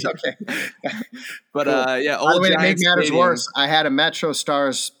 It's okay. But cool. By the way, to make matters worse, I had a Metro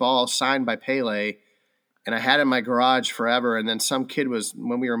Stars ball signed by Pele, and I had it in my garage forever. And then some kid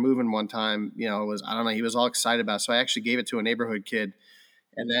when we were moving one time, he was all excited about it. So I actually gave it to a neighborhood kid.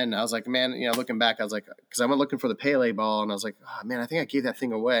 And then I was like, man, looking back, I was like, because I went looking for the Pele ball, and I was like, oh, man, I think I gave that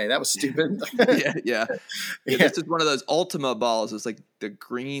thing away. That was stupid. Yeah. This is one of those Ultima balls. It's like the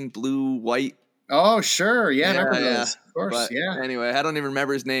green, blue, white. Oh, sure. Yeah, I remember those. Of course, but anyway, I don't even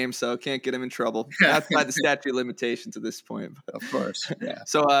remember his name, so can't get him in trouble. Outside the statute of limitations at this point. But. Of course, yeah.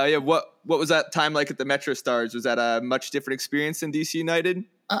 So, what was that time like at the Metro Stars? Was that a much different experience than DC United?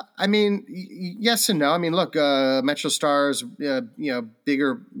 Yes and no. Look, Metro Stars,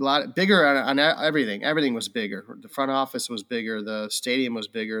 bigger, a lot bigger on everything. Everything was bigger. The front office was bigger. The stadium was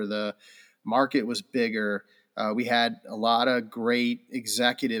bigger. The market was bigger. We had a lot of great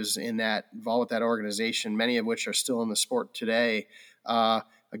executives involved with that organization, many of which are still in the sport today.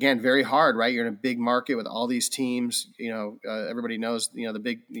 Again, very hard, right? You're in a big market with all these teams. Everybody knows,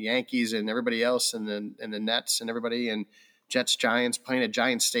 the Yankees and everybody else, and the Nets and everybody, and Jets, Giants, playing at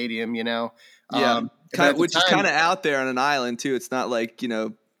Giant Stadium, which is kind of out there on an island too. It's not like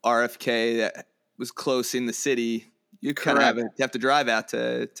RFK that was close in the city. You kind of have to drive out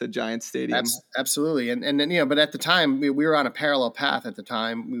to Giant Stadium. Absolutely, and then but at the time we were on a parallel path. At the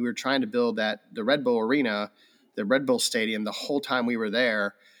time, we were trying to build the Red Bull Arena, the Red Bull Stadium, the whole time we were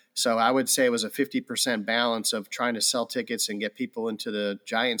there. So I would say it was a 50% balance of trying to sell tickets and get people into the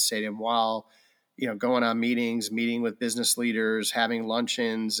Giant Stadium while going on meeting with business leaders, having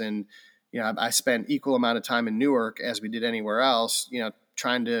luncheons. And, I spent equal amount of time in Newark as we did anywhere else,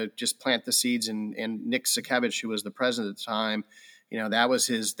 trying to just plant the seeds. And Nick Sakevich, who was the president at the time, that was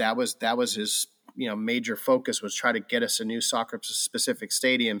his major focus, was try to get us a new soccer specific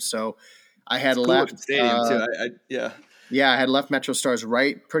stadium. So I had left stadium too. I had left Metro Stars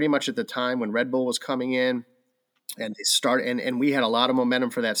right pretty much at the time when Red Bull was coming in. And they started, and we had a lot of momentum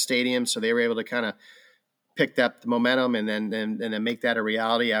for that stadium, so they were able to kind of pick up the momentum and then make that a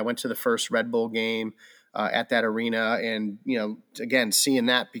reality. I went to the first Red Bull game at that arena, and again, seeing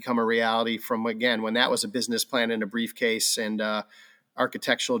that become a reality from when that was a business plan in a briefcase and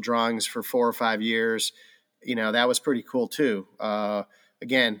architectural drawings for 4 or 5 years. That was pretty cool too.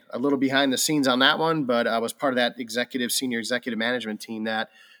 Again, a little behind the scenes on that one, but I was part of that senior executive management team that.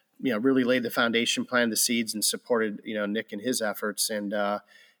 Really laid the foundation, planted the seeds, and supported, Nick and his efforts. And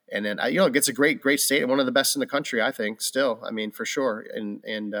then, it gets a great stadium, one of the best in the country, I think, still. For sure.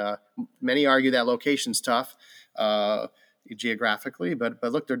 And many argue that location's tough geographically, but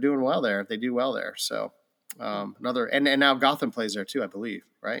look, they're doing well there. They do well there. So and now Gotham plays there too, I believe,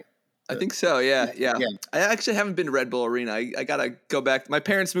 right? I think so. Yeah. Yeah. I actually haven't been to Red Bull Arena. I gotta go back. My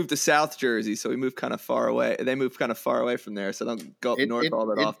parents moved to South Jersey, so we moved kind of far away. They moved kind of far away from there, so I don't go up north all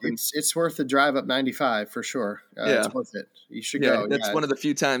that often. It's worth the drive up 95 for sure. Yeah. It's worth it. You should Yeah, go. that's one of the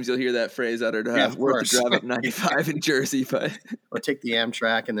few times you'll hear that phrase uttered. Of Worth the course. drive up 95 in Jersey, but or take the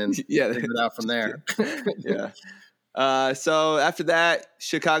Amtrak and then yeah, figure it out from there. Yeah. So after that,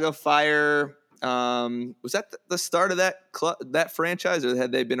 Chicago Fire. Was that the start of that franchise, or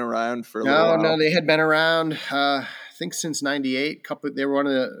had they been around for a little while? No, they had been around. I think since '98. They were one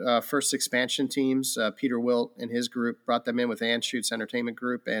of the first expansion teams. Peter Wilt and his group brought them in with Anschutz Entertainment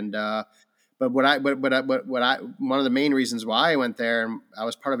Group, and one of the main reasons why I went there, and I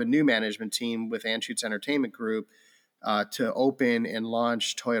was part of a new management team with Anschutz Entertainment Group to open and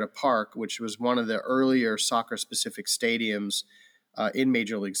launch Toyota Park, which was one of the earlier soccer-specific stadiums in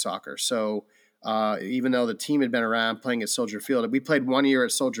Major League Soccer. So even though the team had been around playing at Soldier Field, we played 1 year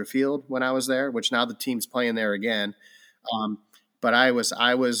at Soldier Field when I was there, which now the team's playing there again. But I was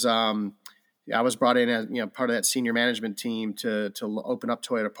brought in as part of that senior management team to open up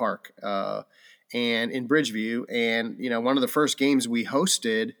Toyota Park and in Bridgeview. And one of the first games we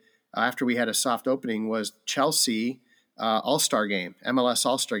hosted after we had a soft opening was Chelsea All-Star game, MLS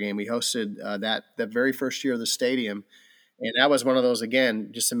All-Star game. We hosted that very first year of the stadium. And that was one of those, again,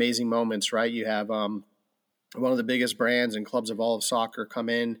 just amazing moments, right? You have one of the biggest brands and clubs of all of soccer come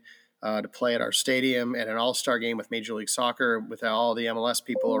in to play at our stadium at an all-star game with Major League Soccer with all the MLS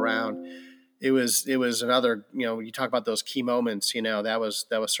people around. It was another, you talk about those key moments, that was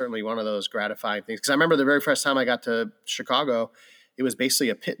certainly one of those gratifying things. Because I remember the very first time I got to Chicago, it was basically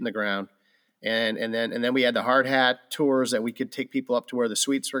a pit in the ground. And then we had the hard hat tours that we could take people up to where the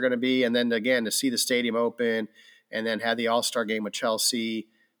suites were going to be. And then again, to see the stadium open and then had the all-star game with Chelsea.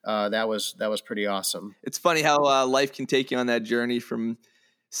 That was pretty awesome. It's funny how life can take you on that journey from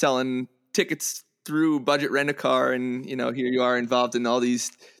selling tickets through budget rent-a-car, and here you are involved in all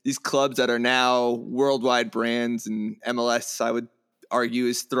these clubs that are now worldwide brands, and MLS, I would argue,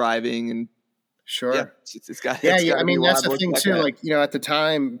 is thriving. And sure, yeah, it's got. I mean, that's the thing too. Like at the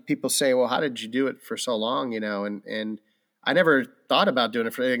time, people say, "Well, how did you do it for so long?" And I never thought about doing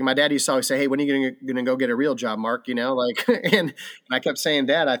it for. My dad used to always say, "Hey, when are you going to go get a real job, Mark?" And I kept saying,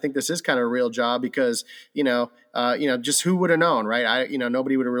 "Dad, I think this is kind of a real job because just who would have known, right?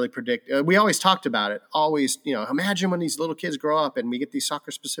 Nobody would have really predicted. We always talked about it. Always, imagine when these little kids grow up and we get these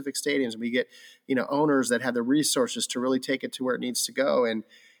soccer specific stadiums and we get owners that have the resources to really take it to where it needs to go. And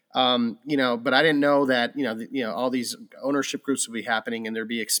but I didn't know that all these ownership groups would be happening and there'd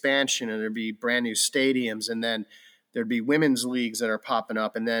be expansion and there'd be brand new stadiums and then there'd be women's leagues that are popping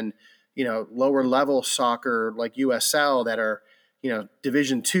up, and then lower level soccer like USL that are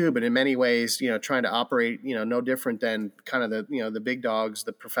Division II, but in many ways trying to operate no different than kind of the big dogs,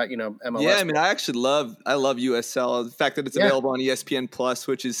 the MLS. Yeah, I mean, I love USL. The fact that it's available on ESPN Plus,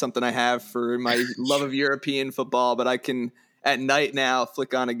 which is something I have for my love of European football, but I can at night now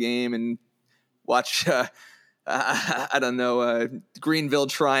flick on a game and watch. I don't know. Greenville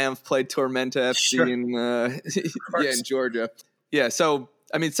Triumph played Tormenta FC in Georgia. Yeah, so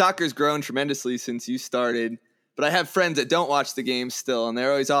I mean, soccer's grown tremendously since you started. But I have friends that don't watch the game still, and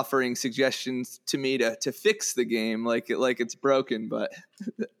they're always offering suggestions to me to fix the game like it's broken. But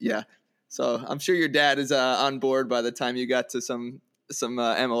yeah, so I'm sure your dad is on board by the time you got to some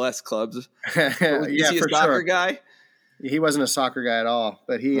MLS clubs. Is he a soccer guy? He wasn't a soccer guy at all,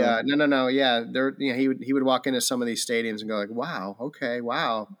 but he no. Yeah, there he would walk into some of these stadiums and go like, "Wow, okay,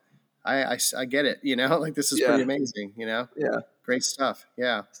 wow, I get it." Like this is pretty amazing. Yeah, great stuff.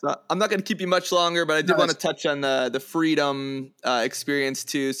 Yeah. So I'm not going to keep you much longer, but I did want to touch on the Freedom experience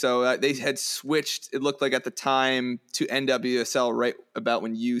too. So they had switched, it looked like at the time, to NWSL right about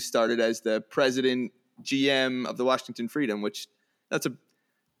when you started as the president GM of the Washington Freedom, which that's a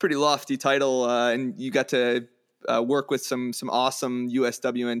pretty lofty title, and you got to work with some awesome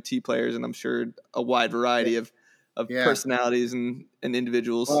USWNT players, and I'm sure a wide variety of personalities and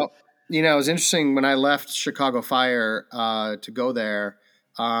individuals. Well, it was interesting when I left Chicago Fire to go there.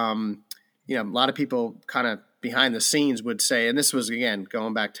 A lot of people kind of behind the scenes would say, and this was, again,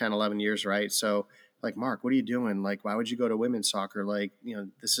 going back 10, 11 years, right? So like, Mark, what are you doing? Like, why would you go to women's soccer? Like,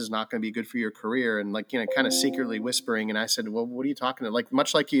 this is not going to be good for your career. And like, kind of secretly whispering. And I said, well, what are you talking about? Like,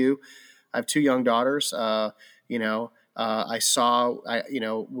 much like you, I have 2 young daughters. I saw, what I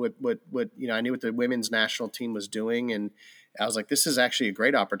knew what the women's national team was doing, and I was like, this is actually a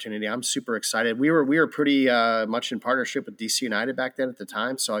great opportunity. I'm super excited. We were pretty much in partnership with DC United back then at the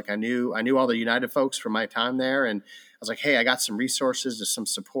time, so like I knew all the United folks from my time there, and I was like, hey, I got some resources, some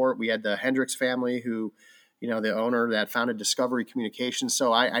support. We had the Hendricks family who, the owner that founded Discovery Communications.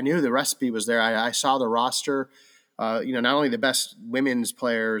 So I knew the recipe was there. I saw the roster, not only the best women's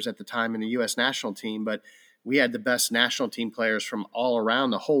players at the time in the U.S. national team, but we had the best national team players from all around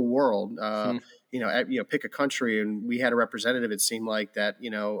the whole world. Pick a country, and we had a representative. It seemed like that,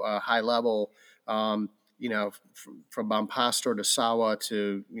 high level. From Bonpastor to Sawa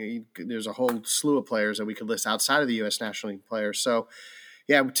to there's a whole slew of players that we could list outside of the U.S. national team players. So.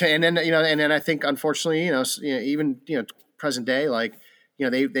 Yeah, and then I think unfortunately, even present day, like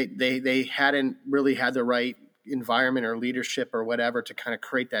they hadn't really had the right environment or leadership or whatever to kind of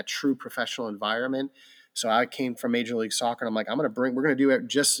create that true professional environment. So I came from Major League Soccer, and I'm like, we're going to do it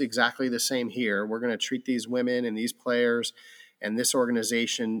just exactly the same here. We're going to treat these women and these players and this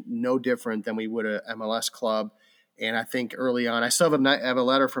organization no different than we would a MLS club. And I think early on, I still have a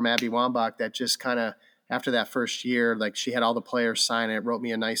letter from Abby Wambach that just kind of. After that first year, like she had all the players sign it, wrote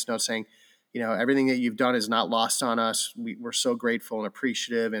me a nice note saying, everything that you've done is not lost on us. We're so grateful and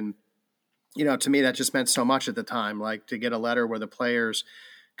appreciative. And, to me, that just meant so much at the time, like to get a letter where the players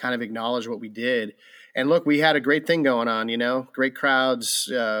kind of acknowledge what we did. And look, we had a great thing going on, great crowds.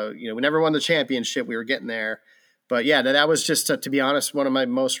 We never won the championship. We were getting there. But yeah, that was just, to be honest, one of my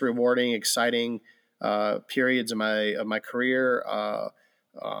most rewarding, exciting periods of my career.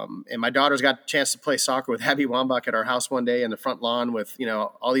 And my daughters got a chance to play soccer with Abby Wambach at our house one day in the front lawn with,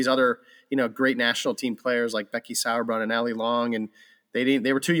 all these other, great national team players like Becky Sauerbrunn and Allie Long. And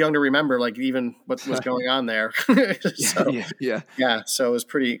they were too young to remember, like, even what was going on there. So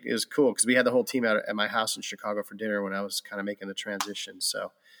it was cool because we had the whole team at my house in Chicago for dinner when I was kind of making the transition.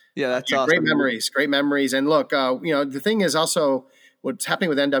 So that's awesome. Great memories. And look, the thing is also, what's happening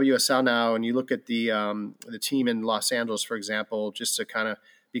with NWSL now, and you look at the team in Los Angeles, for example, just to kind of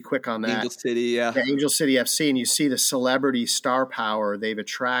be quick on that. Angel City, Angel City FC, and you see the celebrity star power they've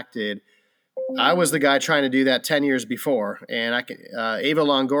attracted. I was the guy trying to do that 10 years before, and Ava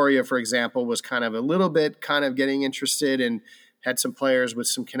Longoria, for example, was kind of a little bit kind of getting interested and had some players with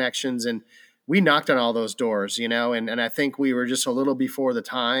some connections, and we knocked on all those doors, and I think we were just a little before the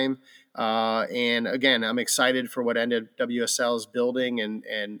time. And again, I'm excited for what NWSL is building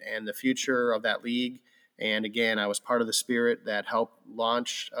and the future of that league. And again, I was part of the spirit that helped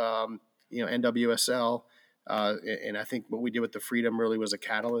launch, NWSL. And I think what we did with the Freedom really was a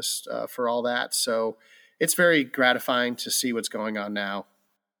catalyst for all that. So it's very gratifying to see what's going on now.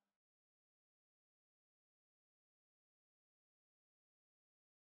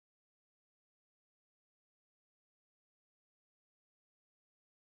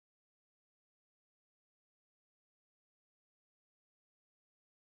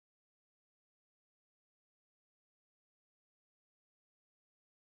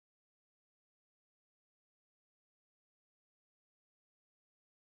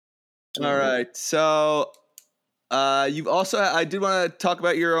 All right. So you've also, I did want to talk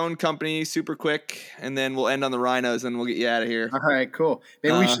about your own company super quick, and then we'll end on the Rhinos and we'll get you out of here. All right, cool.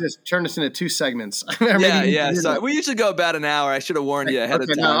 Maybe we should just turn this into 2 segments. So we usually go about an hour. I should have warned you ahead of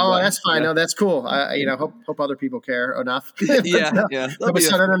time. No, that's fine. Yeah. No, that's cool. Hope other people care enough. No.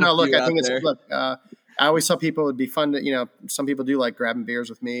 Look, I think I always tell people it'd be fun to, some people do like grabbing beers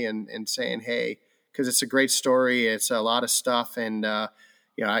with me and saying, hey, because it's a great story. It's a lot of stuff. And,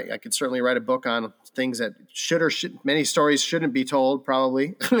 I could certainly write a book on things that many stories shouldn't be told,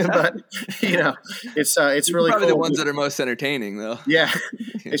 probably. But it's really probably cool. The ones that are most entertaining, though. Yeah,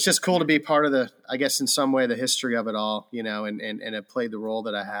 it's just cool to be part of I guess in some way, the history of it all. And have played the role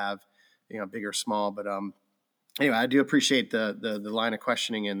that I have, big or small. But anyway, I do appreciate the line of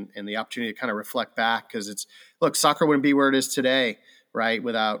questioning and the opportunity to kind of reflect back because soccer wouldn't be where it is today, right?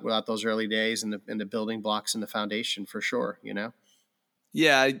 Without those early days and the building blocks and the foundation for sure.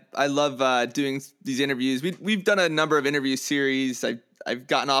 Yeah, I love doing these interviews. We've done a number of interview series. I've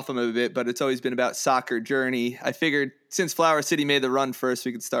gotten off them a bit, but it's always been about soccer journey. I figured since Flower City made the run first,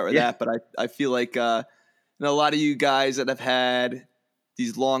 we could start with that. But I feel like a lot of you guys that have had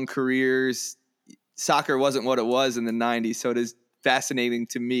these long careers, soccer wasn't what it was in the 90s. So it is fascinating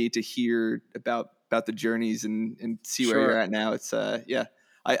to me to hear about the journeys and see where you're at now. It's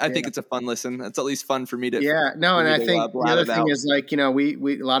I think it's a fun listen. It's at least fun for me to. Yeah, no, and I think the other thing is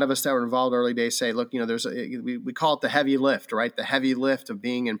we a lot of us that were involved early days say, look, there's we call it the heavy lift, right? The heavy lift of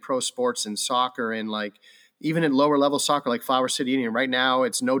being in pro sports and soccer and even in lower level soccer like Flower City Union. Right now,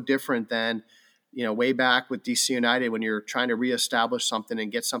 it's no different than way back with DC United when you're trying to reestablish something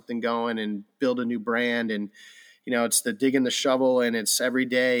and get something going and build a new brand and. It's the digging the shovel and it's every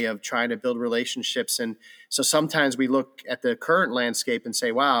day of trying to build relationships. And so sometimes we look at the current landscape and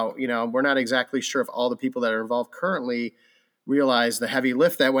say, wow, we're not exactly sure if all the people that are involved currently realize the heavy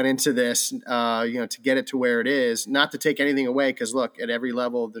lift that went into this, to get it to where it is. Not to take anything away, because look, at every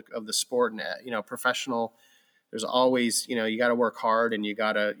level of the sport and professional, there's always you got to work hard and you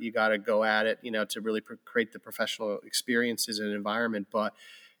got to go at it to really create the professional experiences and environment. But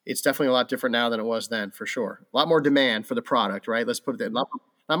it's definitely a lot different now than it was then, for sure. A lot more demand for the product, right? Let's put it there. A lot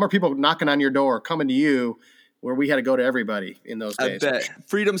more people knocking on your door, coming to you, where we had to go to everybody in those days. I bet.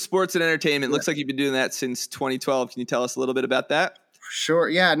 Freedom Sports and Entertainment. Looks like you've been doing that since 2012. Can you tell us a little bit about that? Sure.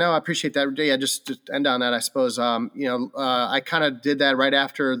 Yeah, no, I appreciate that. Yeah, just to end on that, I suppose, I kind of did that right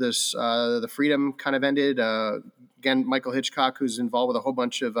after this, the Freedom kind of ended. Again, Michael Hitchcock, who's involved with a whole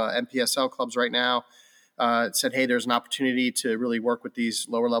bunch of NPSL clubs right now, said, hey, there's an opportunity to really work with these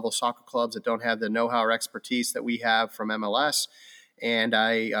lower level soccer clubs that don't have the know-how or expertise that we have from MLS. And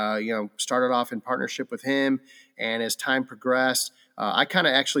I, started off in partnership with him. And as time progressed, I kind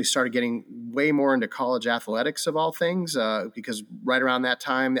of actually started getting way more into college athletics of all things, because right around that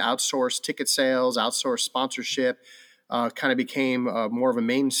time, the outsourced ticket sales, outsourced sponsorship kind of became more of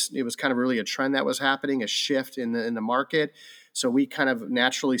a it was kind of really a trend that was happening, a shift in the market. So we kind of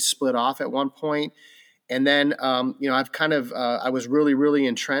naturally split off at one point. And then, I've kind of, I was really, really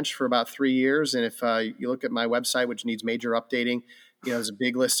entrenched for about 3 years. And if you look at my website, which needs major updating, there's a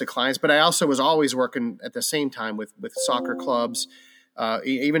big list of clients. But I also was always working at the same time with soccer clubs,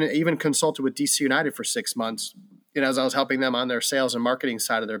 even consulted with DC United for 6 months, as I was helping them on their sales and marketing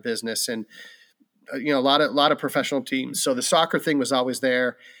side of their business. And, a lot of professional teams. So the soccer thing was always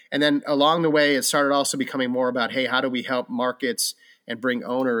there. And then along the way, it started also becoming more about, hey, how do we help markets and bring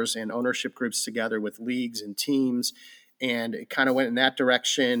owners and ownership groups together with leagues and teams? And it kind of went in that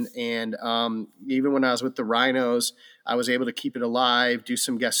direction. And even when I was with the Rhinos, I was able to keep it alive, do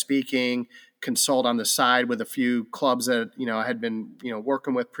some guest speaking, consult on the side with a few clubs that, I had been,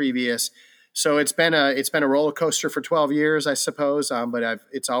 working with previous. So it's been a roller coaster for 12 years, I suppose. But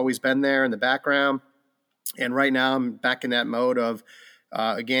it's always been there in the background. And right now I'm back in that mode of,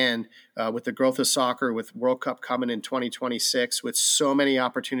 with the growth of soccer, with World Cup coming in 2026, with so many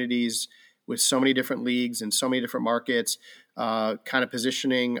opportunities, with so many different leagues and so many different markets, kind of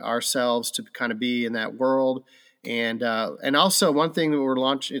positioning ourselves to kind of be in that world. And also one thing that we're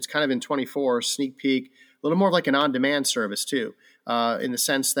launching, it's kind of in 24, sneak peek, a little more like an on-demand service too, in the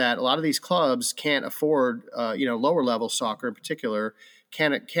sense that a lot of these clubs can't afford, lower level soccer in particular,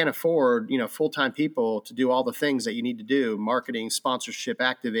 can't afford, full-time people to do all the things that you need to do, marketing, sponsorship,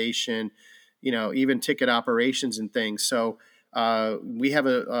 activation, even ticket operations and things. So we have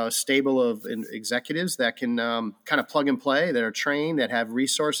a stable of executives that can kind of plug and play, that are trained, that have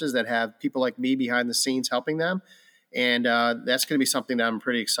resources, that have people like me behind the scenes helping them. And that's going to be something that I'm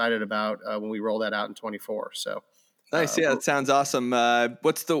pretty excited about when we roll that out in 24. So. Nice. Yeah, that sounds awesome.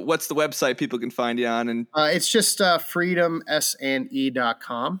 What's the website people can find you on? And it's just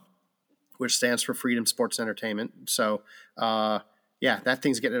freedomsne.com, which stands for Freedom Sports Entertainment. So, that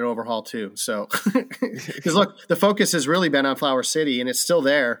thing's getting an overhaul too. So, because look, the focus has really been on Flower City, and it's still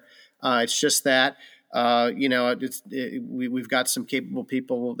there. It's just that we've got some capable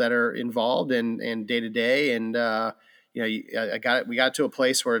people that are involved and day to day, and we got to a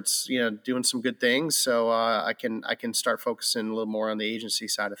place where it's, doing some good things. So I can start focusing a little more on the agency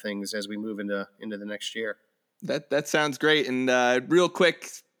side of things as we move into the next year. That sounds great. And real quick,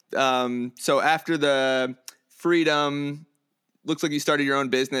 so after the Freedom, looks like you started your own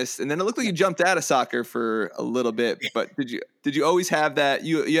business, and then it looked like you jumped out of soccer for a little bit. But did you always have that?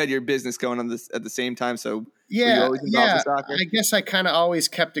 You had your business going on this at the same time, so were you always involved in soccer? I guess I kind of always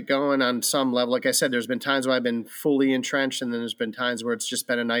kept it going on some level. Like I said, there's been times where I've been fully entrenched, and then there's been times where it's just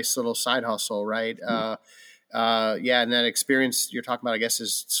been a nice little side hustle, right? And that experience you're talking about, I guess,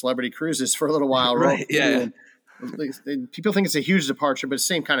 is Celebrity Cruises for a little while, right? Yeah. And people think it's a huge departure, but it's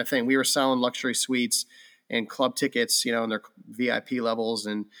the same kind of thing. We were selling luxury suites and club tickets, and their VIP levels,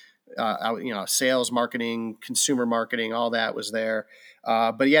 and sales, marketing, consumer marketing, all that was there.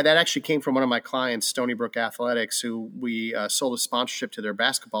 But that actually came from one of my clients, Stony Brook Athletics, who we sold a sponsorship to their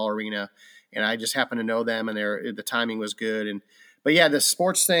basketball arena, and I just happened to know them, and the timing was good. But the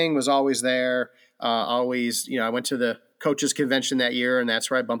sports thing was always there. Always, I went to the coaches convention that year, and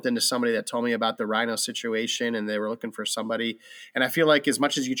that's where I bumped into somebody that told me about the Rhino situation, and they were looking for somebody. And I feel like as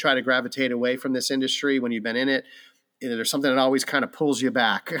much as you try to gravitate away from this industry when you've been in it, there's something that always kind of pulls you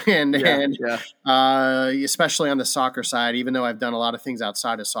back, especially on the soccer side. Even though I've done a lot of things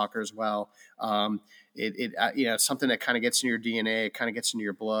outside of soccer as well, it's something that kind of gets in your DNA, it kind of gets into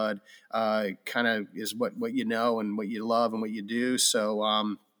your blood. It kind of is what you know and what you love and what you do.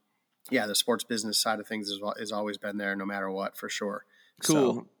 So. The sports business side of things has always been there, no matter what, for sure.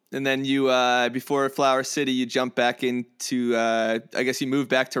 Cool. So, And then you, before Flower City, you jumped back into, I guess you moved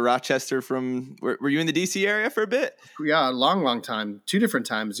back to Rochester from, were you in the DC area for a bit? Yeah, a long time. 2 different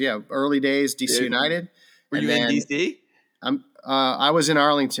times. Yeah, early days, DC United. Were you in DC? I was in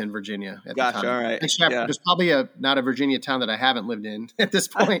Arlington, Virginia at the time. All right. Actually, there's probably not a Virginia town that I haven't lived in at this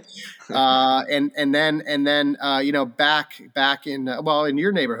point. And then back in in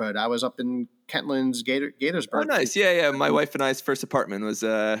your neighborhood, I was up in Kentlands, Gaithersburg. Oh, nice. Yeah. My wife and I's first apartment was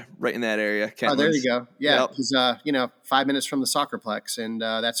right in that area. Kentlands. Oh, there you go. Yeah, because 5 minutes from the Soccerplex, and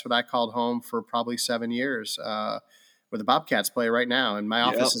that's what I called home for probably 7 years, where the Bobcats play right now, and my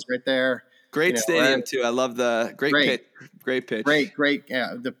office is right there. Great stadium too. I love the great pitch. Great.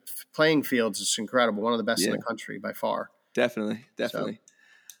 Yeah, the playing fields is incredible. One of the best in the country by far. Definitely. So.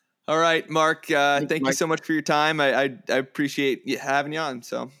 All right, Mark. Thank you so much for your time. I appreciate having you on.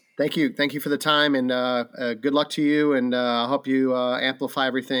 So thank you for the time, and good luck to you. And I hope you amplify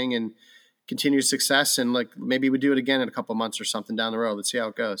everything and continue success. And maybe we do it again in a couple of months or something down the road. Let's see how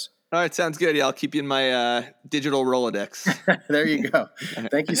it goes. All right, sounds good. Yeah, I'll keep you in my digital Rolodex. There you go.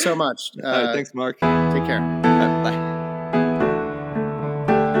 Thank you so much. All right, thanks, Mark. Take care. All right, bye.